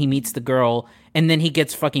again when he meets the girl, and then he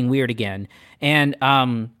gets fucking weird again.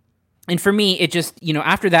 And for me, it just,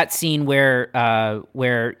 after that scene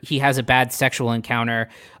where he has a bad sexual encounter,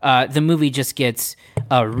 the movie just gets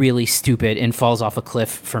really stupid and falls off a cliff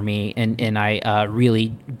for me. And I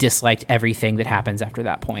really disliked everything that happens after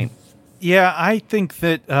that point. Yeah, I think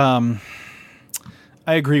that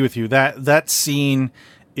I agree with you. That scene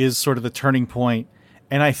is sort of the turning point.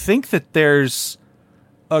 And I think that there's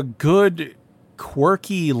a good,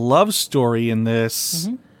 quirky love story in this.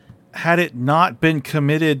 Mm-hmm. Had it not been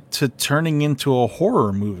committed to turning into a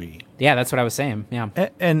horror movie. Yeah, that's what I was saying. Yeah.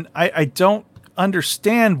 And I don't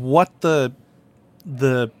understand what the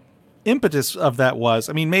impetus of that was.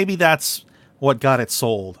 I mean, maybe that's what got it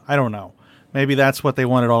sold. I don't know. Maybe that's what they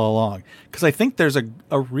wanted all along. Because I think there's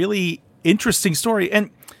a really interesting story. And,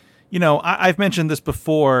 I've mentioned this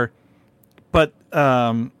before, but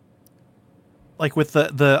like with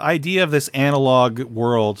the idea of this analog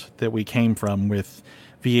world that we came from with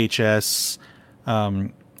VHS.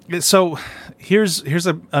 So here's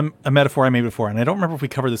a metaphor I made before, and I don't remember if we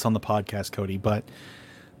covered this on the podcast, Cody, but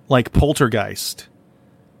like Poltergeist.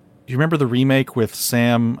 Do you remember the remake with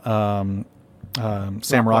Sam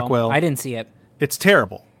Rockwell? I didn't see it. It's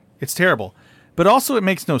terrible. But also it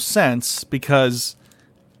makes no sense because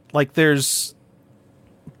like there's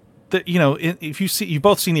if you've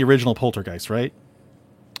both seen the original Poltergeist, right?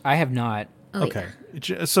 I have not. Okay.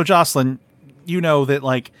 Yeah. So Jocelyn, that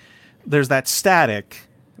like there's that static,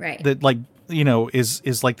 right? That like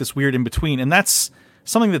is like this weird in between, and that's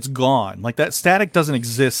something that's gone. Like that static doesn't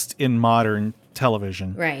exist in modern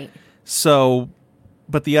television, right? So,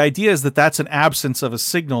 but the idea is that that's an absence of a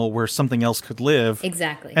signal where something else could live,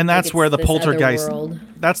 exactly, and that's where the poltergeist.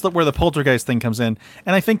 That's where the poltergeist thing comes in,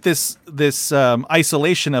 and I think this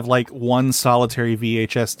isolation of like one solitary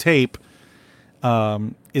VHS tape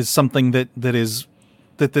is something that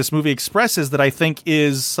this movie expresses that I think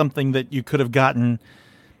is something that you could have gotten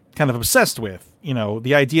kind of obsessed with.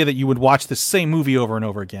 The idea that you would watch the same movie over and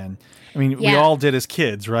over again. I mean, we all did as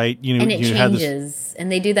kids, right? And it changes.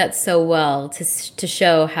 And they do that so well to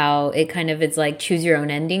show how it kind of is like choose your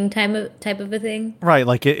own ending type of a thing. Right.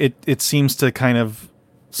 Like it seems to kind of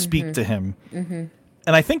speak to him. Mm-hmm.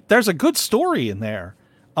 And I think there's a good story in there.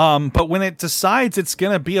 But when it decides it's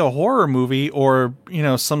going to be a horror movie or,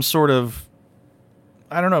 some sort of,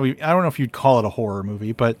 I don't know if you'd call it a horror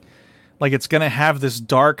movie, but like it's going to have this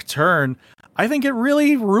dark turn, I think it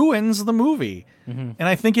really ruins the movie. Mm-hmm. And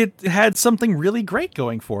I think it had something really great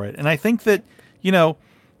going for it. And I think that,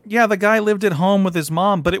 the guy lived at home with his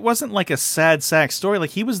mom, but it wasn't like a sad sack story. Like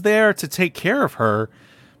he was there to take care of her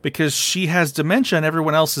because she has dementia and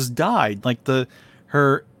everyone else has died. Like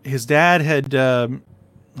his dad had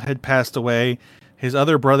passed away. His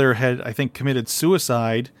other brother had, I think, committed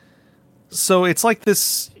suicide. So it's like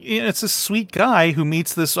this, it's a sweet guy who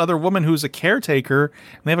meets this other woman who's a caretaker,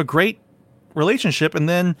 and they have a great relationship. And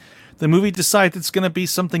then the movie decides it's going to be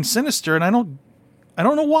something sinister, and I don't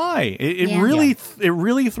know why. It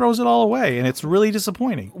really throws it all away, and it's really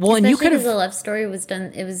disappointing. Well, and especially because the love story was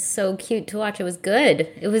done. It was so cute to watch. It was good.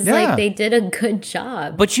 It was like they did a good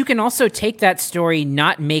job. But you can also take that story,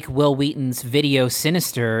 not make Will Wheaton's video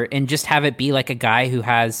sinister, and just have it be like a guy who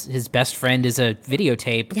has his best friend is a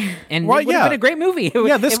videotape, and it would have been a great movie.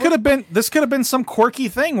 This could have been some quirky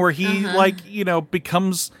thing where he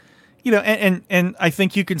becomes, and I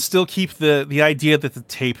think you can still keep the idea that the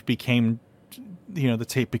tape became. The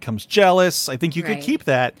tape becomes jealous. I think you could keep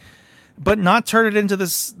that, but not turn it into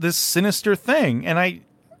this sinister thing. And I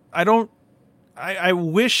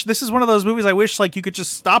wish this is one of those movies. I wish like you could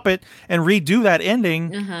just stop it and redo that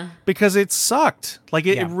ending because it sucked. Like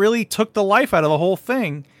it really took the life out of the whole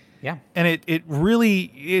thing. Yeah, and it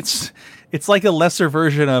really it's like a lesser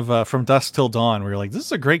version of From Dusk Till Dawn, where you're like, this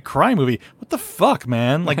is a great crime movie. What the fuck,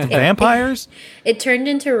 man? Like the vampires. It turned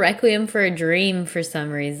into Requiem for a Dream for some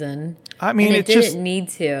reason. I mean, and it didn't need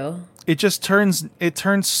to. It just turns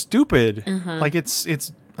stupid. Like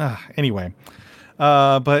it's anyway.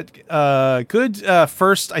 But good.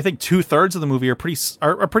 First, I think 2/3 of the movie are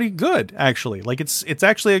pretty good actually. Like it's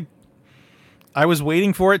actually I was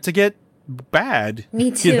waiting for it to get bad.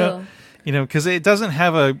 Me too. Because it doesn't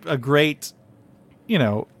have a great,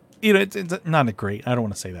 it's not a great. I don't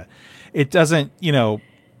want to say that. It doesn't.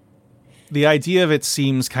 The idea of it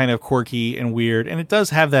seems kind of quirky and weird, and it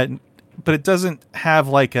does have that. But it doesn't have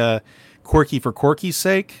like a quirky for quirky's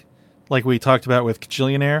sake, like we talked about with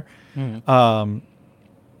Kajillionaire.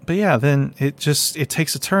 But yeah, then it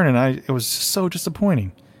takes a turn, and it was just so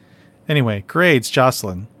disappointing. Anyway, grades,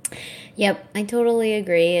 Jocelyn. Yep, I totally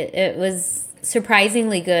agree. It was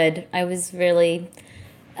surprisingly good. I was really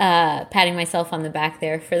patting myself on the back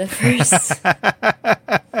there for the first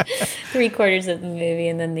 3/4 of the movie,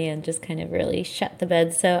 and then the end just kind of really shut the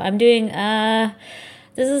bed. So I'm doing.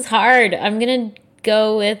 This is hard. I'm gonna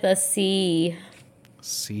go with a C.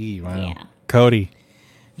 C. Wow. Yeah. Cody.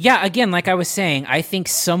 Yeah. Again, like I was saying, I think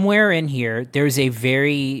somewhere in here there's a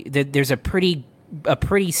pretty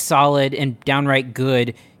solid and downright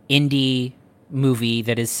good indie movie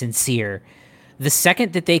that is sincere. The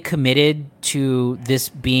second that they committed to this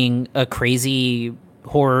being a crazy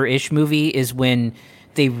horror-ish movie is when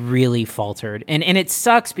they really faltered. And it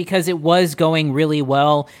sucks because it was going really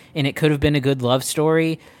well and it could have been a good love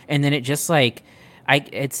story. And then it just like,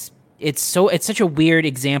 it's such a weird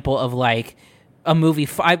example of like a movie.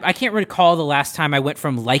 I can't recall the last time I went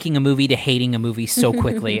from liking a movie to hating a movie so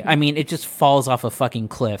quickly. I mean, it just falls off a fucking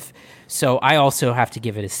cliff. So I also have to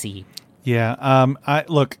give it a C. Yeah. I'm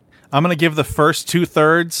going to give the first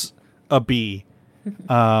 2/3 a B.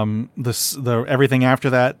 The everything after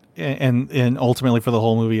that and ultimately for the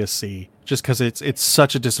whole movie a C, just because it's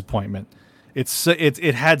such a disappointment.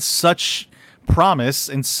 It had such promise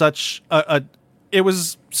and such it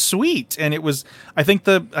was sweet, and it was I think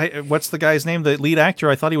what's the guy's name, the lead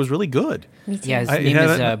actor, I thought he was really good. Yeah, his name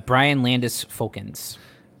is Brian Landis Folkens.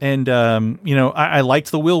 And I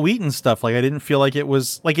liked the Will Wheaton stuff. Like I didn't feel like it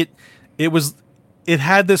was like it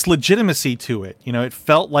had this legitimacy to it. It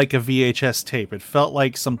felt like a VHS tape. It felt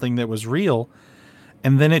like something that was real.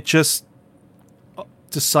 And then it just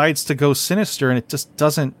decides to go sinister, and it just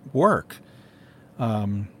doesn't work.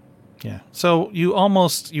 Yeah. So you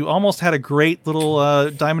almost had a great little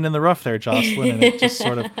diamond in the rough there, Jocelyn, and it just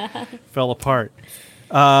sort of fell apart.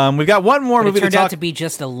 We've got one more movie to talk. It turned out to be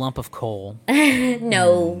just a lump of coal.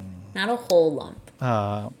 No, not a whole lump.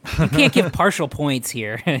 You can't give partial points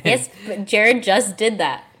here. Yes, but Jared just did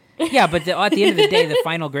that. Yeah, but at the end of the day, the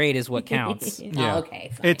final grade is what counts. Yeah. Oh,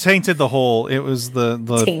 okay. Fine. It tainted the whole. It was the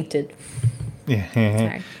tainted. Yeah.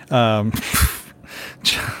 Sorry.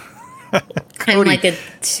 I'm like a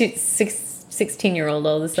 16-year-old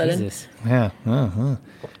all of a sudden. Jesus. Yeah.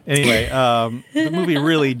 Anyway, the movie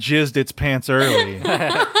really jizzed its pants early.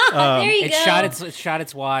 There you go. It shot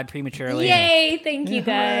its wad prematurely. Yay! Thank you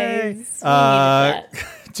guys.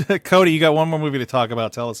 Cody, you got one more movie to talk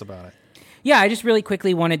about. Tell us about it. Yeah, I just really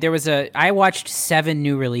quickly wanted. I watched 7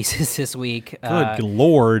 new releases this week. Good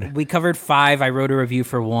Lord. We covered 5. I wrote a review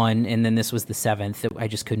for 1, and then this was the 7th that I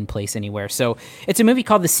just couldn't place anywhere. So it's a movie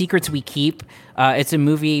called The Secrets We Keep. It's a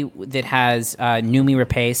movie that has Noomi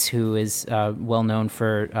Rapace, who is well known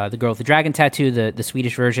for The Girl with the Dragon Tattoo, the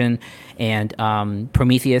Swedish version, and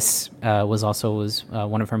Prometheus was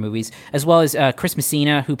one of her movies, as well as Chris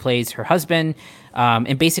Messina, who plays her husband.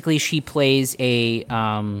 And basically, she plays a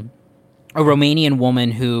Romanian woman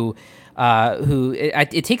who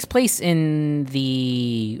it takes place in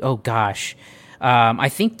the I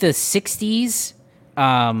think the 60s,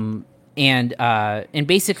 and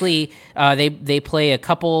basically they play a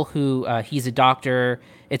couple who he's a doctor.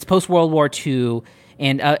 It's post World War II,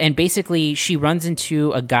 and basically she runs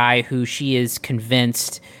into a guy who she is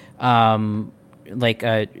convinced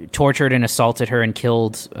tortured and assaulted her and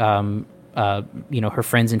killed her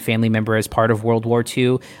friends and family member as part of World War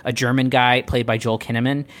II, a German guy played by Joel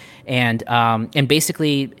Kinnaman. And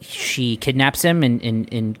basically she kidnaps him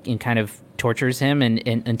and kind of tortures him and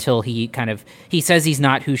until he says he's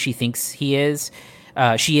not who she thinks she is.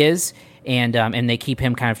 And they keep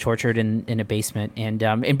him kind of tortured in a basement.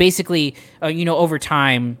 And basically, over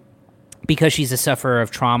time, because she's a sufferer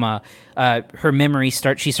of trauma, her memory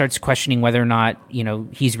she starts questioning whether or not,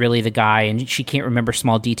 he's really the guy, and she can't remember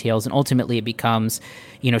small details. And ultimately it becomes,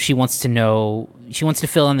 she wants to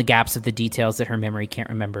fill in the gaps of the details that her memory can't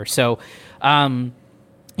remember. So, at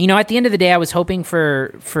the end of the day, I was hoping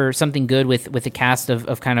for something good with a cast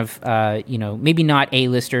of kind of, maybe not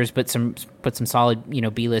A-listers, but some solid,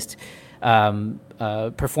 B-list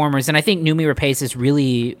performers, and I think Noomi Rapace is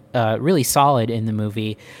really solid in the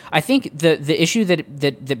movie. I think the issue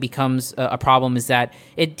that becomes a problem is that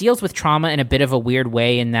it deals with trauma in a bit of a weird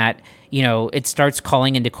way, in that it starts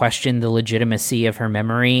calling into question the legitimacy of her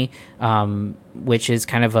memory, which is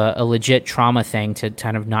kind of a legit trauma thing to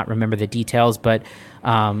kind of not remember the details. But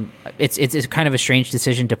it's kind of a strange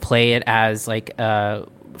decision to play it as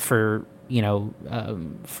for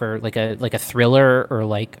like a thriller,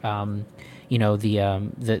 or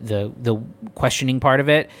the questioning part of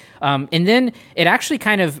it. And then it actually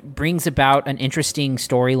kind of brings about an interesting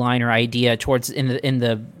storyline or idea towards in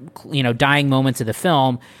the dying moments of the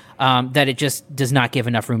film, that it just does not give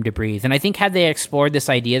enough room to breathe. And I think had they explored this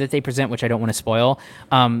idea that they present, which I don't want to spoil,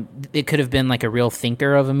 it could have been like a real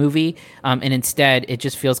thinker of a movie. And instead, it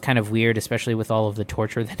just feels kind of weird, especially with all of the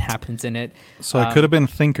torture that happens in it. So it could have been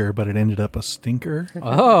thinker, but it ended up a stinker.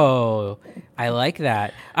 Oh, I like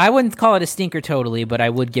that. I wouldn't call it a stinker totally, but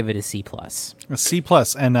I would give it a C+. A C+,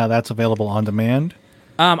 and that's available on demand?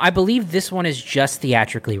 I believe this one is just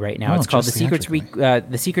theatrically right now. It's called The Secrets We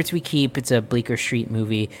Keep. It's a Bleecker Street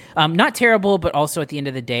movie. Not terrible, but also at the end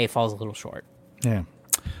of the day falls a little short. Yeah.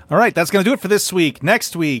 All right, that's going to do it for this week.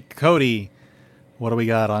 Next week, Cody, what do we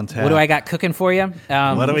got on tap? What do I got cooking for you?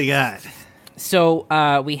 What do we got? So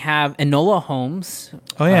we have Enola Holmes.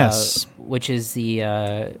 Oh, yes. Which is it's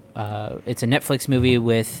a Netflix movie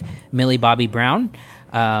with Millie Bobby Brown.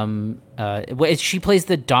 She plays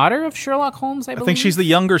the daughter of Sherlock Holmes, I believe? I think she's the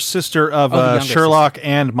younger sister of Sherlock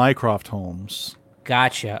and Mycroft Holmes.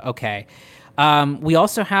 Gotcha. Okay. We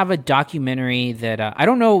also have a documentary that I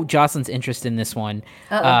don't know Jocelyn's interest in this one,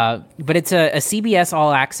 but it's a CBS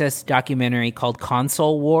All Access documentary called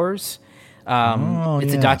Console Wars.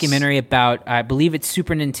 It's a documentary about, I believe it's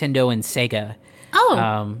Super Nintendo and Sega.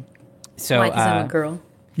 Oh. So why? Because I'm a girl.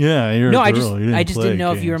 Yeah, you're a girl. I just didn't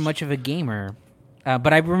know if you were much of a gamer.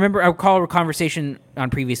 But I recall a conversation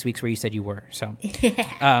on previous weeks where you said you were. So,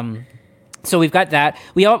 so we've got that.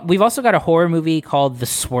 We've also got a horror movie called The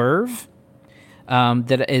Swerve,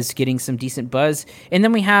 that is getting some decent buzz, and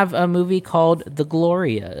then we have a movie called The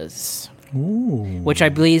Glorias, which I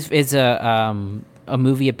believe is a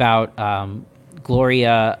movie about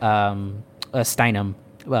Gloria Steinem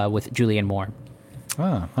with Julianne Moore.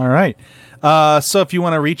 Ah, all right. So if you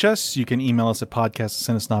want to reach us, you can email us at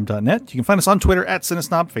podcast@cinesnob.net. You can find us on Twitter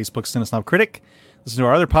 @Cinesnob, Facebook Cinesnob Critic. Listen to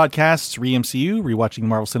our other podcasts, Re-MCU, Rewatching the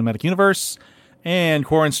Marvel Cinematic Universe, and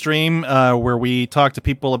Quarantine Stream, where we talk to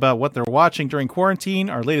people about what they're watching during quarantine.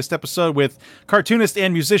 Our latest episode with cartoonist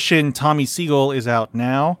and musician Tommy Siegel is out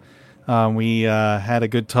now. We had a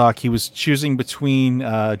good talk. He was choosing between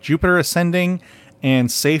Jupiter Ascending and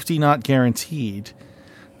Safety Not Guaranteed.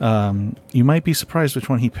 You might be surprised which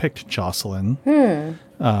one he picked, Jocelyn.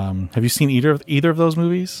 Have you seen either of those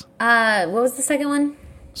movies? What was the second one?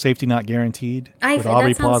 Safety Not Guaranteed with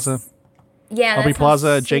Aubrey Plaza. Yeah, Aubrey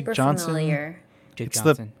Plaza, Jake Jake Johnson. Familiar. Jake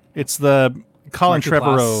Johnson. It's the Colin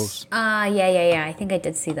Trevorrow. Yeah. I think I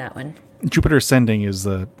did see that one. Jupiter Ascending is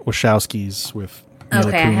the Wachowskis with Mila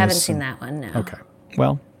Okay, I haven't Kunis seen and- that one. No. Okay.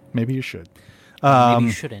 Well, maybe you should. Maybe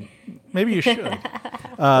you shouldn't. Maybe you should.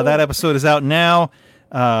 That episode is out now.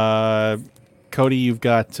 Cody, you've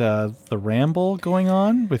got the Ramble going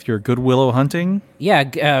on with your Good Willow hunting.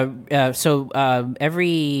 Yeah. So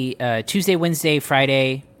every Tuesday, Wednesday,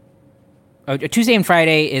 Friday. Tuesday and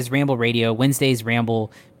Friday is Ramble Radio. Wednesday's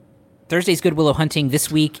Ramble. Thursday's Good Willow Hunting.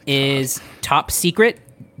 This week is Top Secret,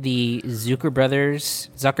 the Zucker brothers.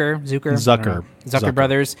 Zucker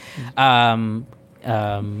brothers.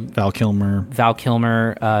 Val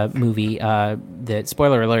Kilmer movie that,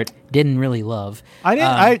 spoiler alert, didn't really love. I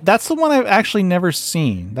didn't. That's the one I've actually never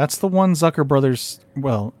seen. That's the one Zucker brothers.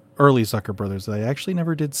 Well, early Zucker brothers that I actually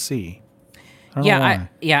never did see. I don't know why.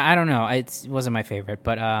 I don't know. It wasn't my favorite,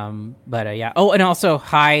 but yeah. Oh, and also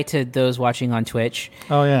hi to those watching on Twitch.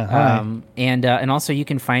 Oh yeah, hi. And also you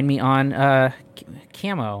can find me on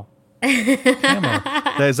Camo.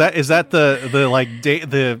 Is that the like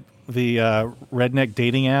the redneck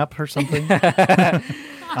dating app or something?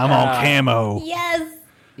 I'm on Camo. Yes.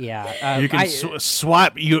 Yeah. You can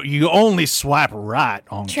swipe. You only swipe right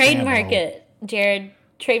on Trademark Camo. it, Jared.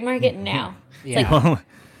 Trademark it now. It's Yeah. like,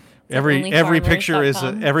 Every picture is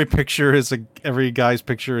onlyfarmers.com. every guy's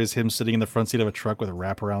picture is him sitting in the front seat of a truck with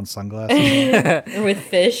wraparound sunglasses or with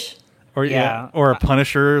fish. or or a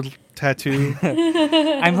Punisher tattoo.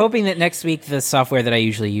 I'm hoping that next week the software that I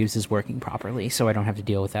usually use is working properly, so I don't have to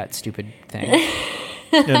deal with that stupid thing.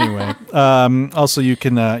 Anyway, also you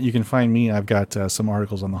can find me. I've got some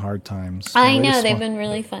articles on the Hard Times. I know they've been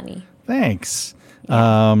really funny. Thanks,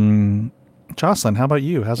 Jocelyn. How about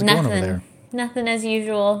you? How's it going over there? Nothing as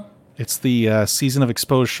usual. It's the season of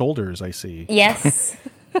exposed shoulders. I see. Yes,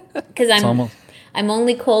 because I'm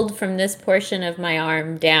only cold from this portion of my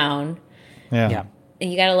arm down. Yeah.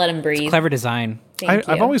 You got to let him breathe. It's clever design.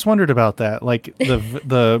 I've always wondered about that, like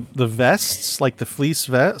the vests, like the fleece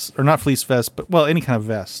vest, or not fleece vest, but well, any kind of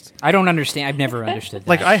vest. I don't understand. I've never understood that.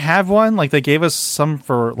 Like I have one. Like they gave us some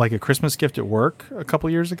for like a Christmas gift at work a couple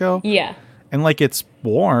years ago. Yeah. And like it's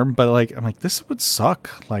warm, but like I'm like this would suck.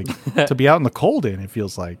 Like to be out in the cold in. It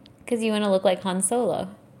feels like. Because you want to look like Han Solo.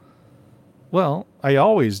 Well, I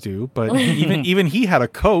always do, but even he had a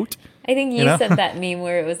coat. I think you said that meme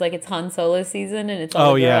where it was like it's Han Solo season and it's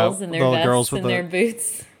all the girls in their vests and their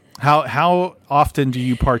boots. How often do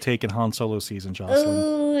you partake in Han Solo season,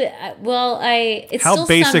 Jocelyn? Well, it's how still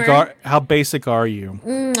basic summer. how basic are you?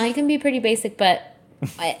 I can be pretty basic, but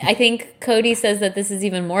I think Cody says that this is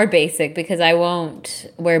even more basic because I won't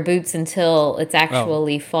wear boots until it's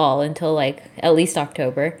actually fall, until like at least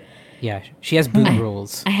October. Yeah, she has boot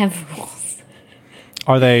rules. I have rules.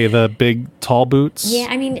 Are they the big tall boots? Yeah,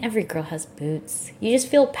 I mean every girl has boots. You just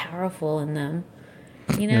feel powerful in them.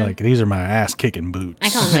 You know, You're like, these are my ass kicking boots. I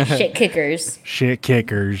call them my shit kickers. Shit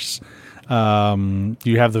kickers. Do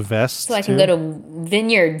you have the vest? So I can go to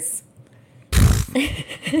vineyards.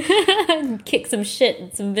 Kick some shit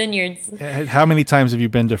in some vineyards. How many times have you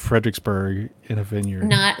been to Fredericksburg in a vineyard?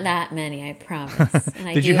 Not that many, I promise. And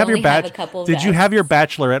I Did you have your Did you have your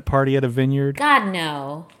bachelorette party at a vineyard? God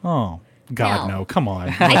no. Oh, God no! Come on.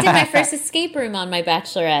 I did my first escape room on my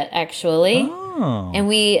bachelorette, actually. Oh.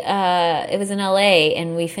 And it was in LA,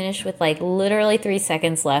 and we finished with like literally 3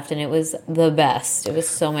 seconds left, and it was the best. It was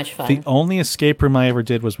so much fun. The only escape room I ever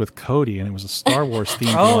did was with Cody, and it was a Star Wars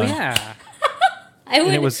themed one. Yeah. I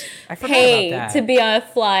would pay to be a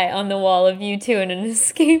fly on the wall of you two in an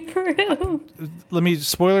escape room.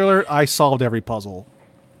 Spoiler alert, I solved every puzzle.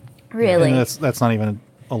 Really? And that's not even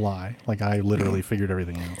a lie. Like, I literally figured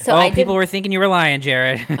everything out. So people were thinking you were lying,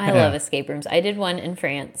 Jared. I love escape rooms. I did one in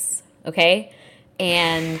France, okay?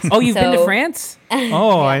 And you've been to France?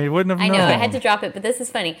 Oh, I wouldn't have known. I know, I had to drop it, but this is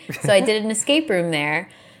funny. So I did an escape room there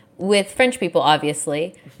with French people,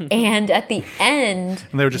 obviously. And at the end...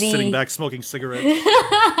 And they were just sitting back smoking cigarettes.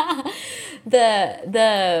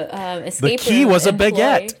 the escape room... The key was a employee-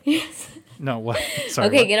 baguette. No, what? Sorry.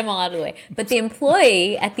 Okay, get them all out of the way. But the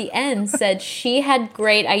employee at the end said she had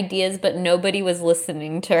great ideas, but nobody was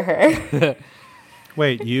listening to her.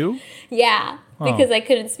 Wait, you? Yeah, Oh. because I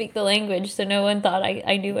couldn't speak the language, so no one thought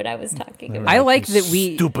I knew what I was talking about. I like that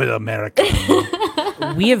we... Stupid American.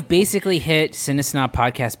 We have basically hit Cinesnob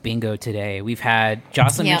podcast bingo today. We've had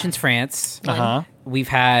Jocelyn Yep. mentions France. Uh-huh. We've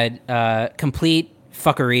had complete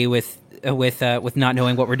fuckery with not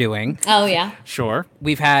knowing what we're doing. Oh, yeah. Sure.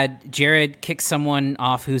 We've had Jared kick someone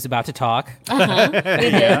off who's about to talk. Uh-huh. We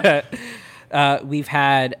did. We've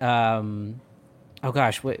had... oh,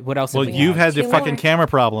 gosh. What else Well, have we you've had the Two fucking more. camera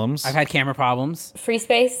problems. I've had camera problems. Free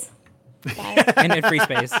space. And in free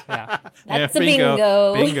space, yeah. That's Yeah, a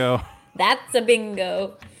bingo. Bingo. That's a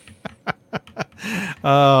bingo.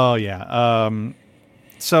 Oh, yeah.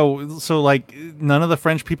 So like none of the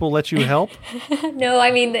French people let you help? No,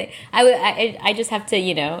 I mean, I just have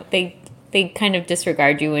to, they kind of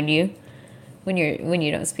disregard you when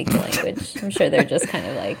you don't speak the language. I'm sure they're just kind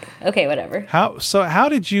of like, okay, whatever. How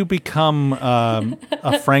did you become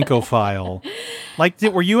a Francophile? Like,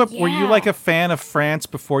 were you like a fan of France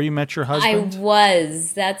before you met your husband? I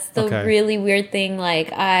was. That's the really weird thing. Like,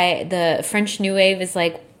 the French New Wave is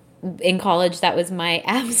like, in college, that was my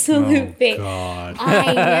absolute favorite. God.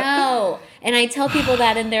 I know. And I tell people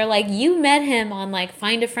that, and they're like, you met him on like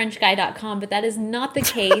findafrenchguy.com, but that is not the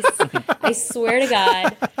case. I swear to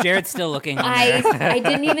God. Jared's still looking on there. I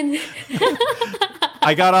didn't even.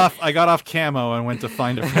 I got off Camo and went to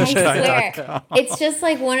findafrenchguy.com. It's just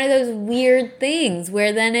like one of those weird things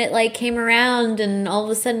where then it like came around, and all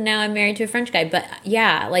of a sudden now I'm married to a French guy. But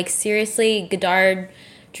yeah, like seriously, Godard,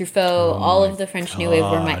 Truffaut, all of the French New Wave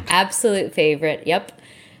were my absolute favorite. Yep.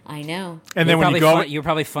 I know. And then when you go, you're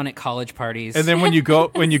probably fun at college parties. And then when you go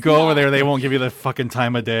over there, they won't give you the fucking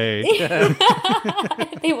time of day.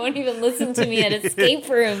 They won't even listen to me at escape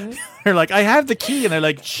rooms. They're like, I have the key, and they're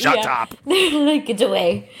like, shut up. They're like, get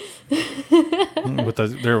away.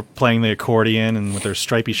 They're playing the accordion and with their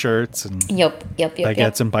stripy shirts and yep.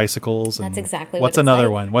 baguettes and bicycles. That's exactly what's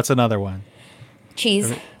another one. What's another one?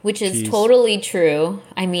 Cheese, which is totally true.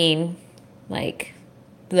 I mean, like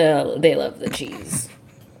they love the cheese.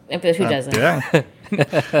 But who doesn't? Yeah.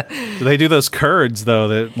 They do those curds though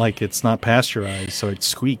that like it's not pasteurized, so it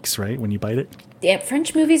squeaks right when you bite it. Yeah,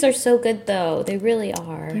 French movies are so good though. They really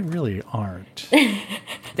are. They really aren't.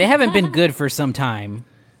 They haven't been good for some time.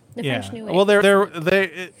 The French New Wave. Well,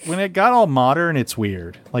 they when it got all modern, it's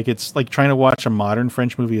weird. Like it's like trying to watch a modern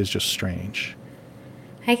French movie is just strange.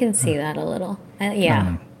 I can see that a little.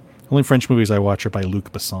 Yeah. Only French movies I watch are by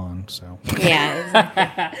Luc Besson. So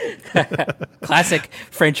yeah, exactly. Classic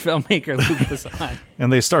French filmmaker Luc Besson.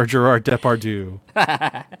 And they star Gerard Depardieu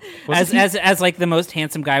as like the most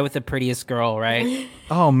handsome guy with the prettiest girl, right?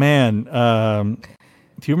 Oh man,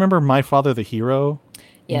 do you remember My Father the Hero?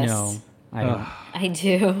 Yes. No, I don't. I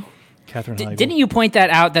do. Catherine Heigl. Didn't you point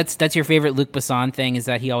that out? That's your favorite Luc Besson thing, is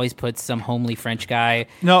that he always puts some homely French guy.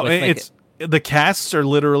 No, it's. The casts are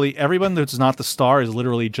literally, everyone that's not the star is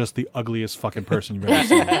literally just the ugliest fucking person you've ever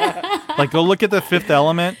seen. Like, go look at The Fifth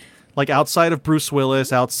Element. Like, outside of Bruce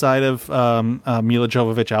Willis, outside of Mila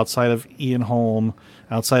Jovovich, outside of Ian Holm,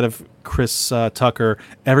 outside of Chris Tucker,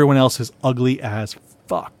 everyone else is ugly as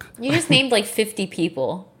fuck. You just named like 50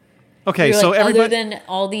 people. Okay, You're so like, everybody... Other than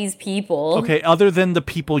all these people. Okay, other than the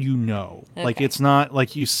people you know. Okay. Like, it's not,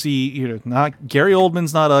 like, you see, not... Gary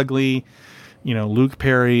Oldman's not ugly. Luke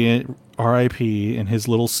Perry... R.I.P. and his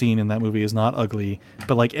little scene in that movie is not ugly,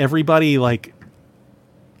 but like everybody like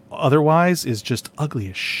otherwise is just ugly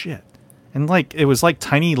as shit. And like it was like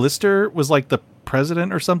Tiny Lister was like the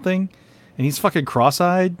president or something, and he's fucking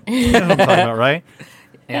cross-eyed. You know what I'm talking about, right?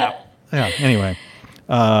 Yeah. Anyway,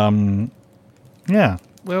 yeah.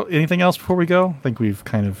 Well, anything else before we go? I think we've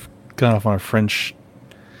kind of gone off on a French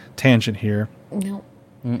tangent here. No.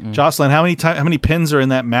 Jocelyn, how many pins are in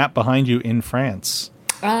that map behind you in France?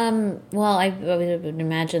 Well, I would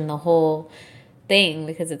imagine the whole thing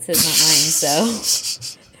because it's his, not mine.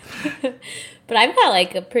 So, but I've got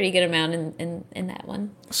like a pretty good amount in that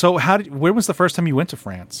one. So, when was the first time you went to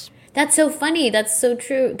France? That's so funny. That's so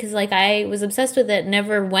true. Because like I was obsessed with it,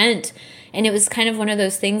 never went, and it was kind of one of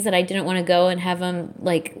those things that I didn't want to go and have them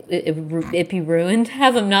like it be ruined.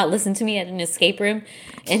 Have them not listen to me at an escape room,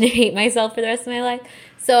 and hate myself for the rest of my life.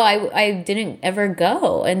 So I didn't ever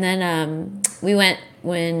go, and then we went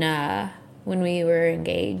when we were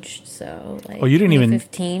engaged. So like, you didn't even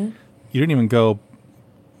 15. You didn't even go.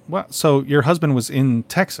 Well, so your husband was in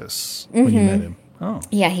Texas when you met him. Oh,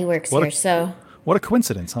 yeah, he works here. So what a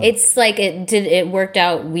coincidence, huh? It's like it worked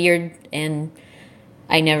out weird, and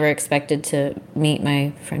I never expected to meet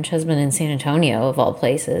my French husband in San Antonio of all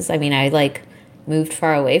places. I mean, I like moved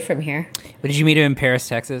far away from here. But did you meet him in Paris,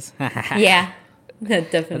 Texas? Yeah.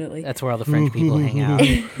 Definitely. That's where all the French people hang out.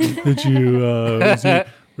 Did you?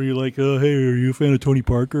 Were you like, hey, are you a fan of Tony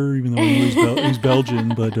Parker? Even though he's Belgian,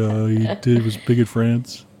 but he was big in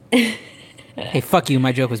France. Hey, fuck you!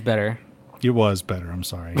 My joke was better. It was better. I'm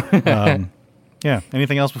sorry. Yeah.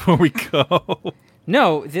 Anything else before we go?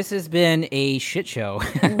 No, this has been a shit show.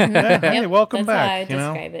 Yeah, hey, welcome back. That's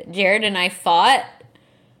how I describe it. Jared and I fought.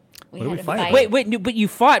 What did we fight? Wait, no, but you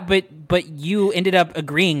fought, but you ended up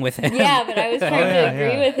agreeing with him. Yeah, but I was trying to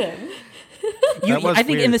agree with him. I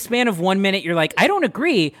think in the span of 1 minute, you're like, I don't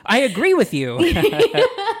agree. I agree with you. I'm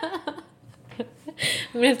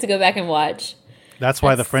gonna have to go back and watch. That's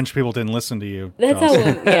why the French people didn't listen to you. That's how.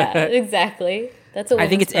 Yeah, exactly. That's a I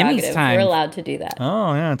think it's Emmy's prerogative. time. We're allowed to do that.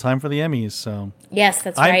 Oh yeah, time for the Emmys. So Yes,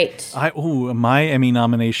 that's right. My Emmy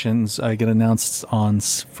nominations get announced on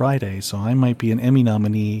Friday, so I might be an Emmy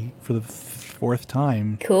nominee for the 4th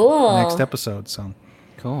time. Cool. Next episode. So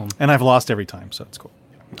cool. And I've lost every time, so it's cool.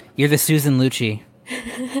 You're the Susan Lucci.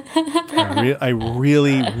 I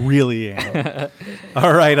really am.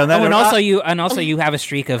 All right. On that and note, also you have a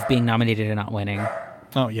streak of being nominated and not winning.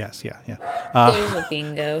 Oh yes, yeah. There's a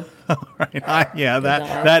bingo. Right.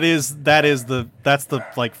 That's the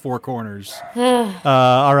like 4 corners.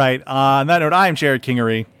 All right. On that note, I'm Jared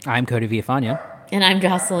Kingery. I'm Cody Villafana. And I'm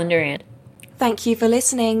Jocelyn Durant. Thank you for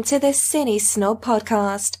listening to the Cine Snob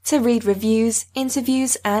podcast. To read reviews,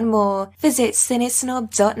 interviews, and more, visit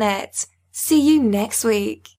cinesnob.net. See you next week.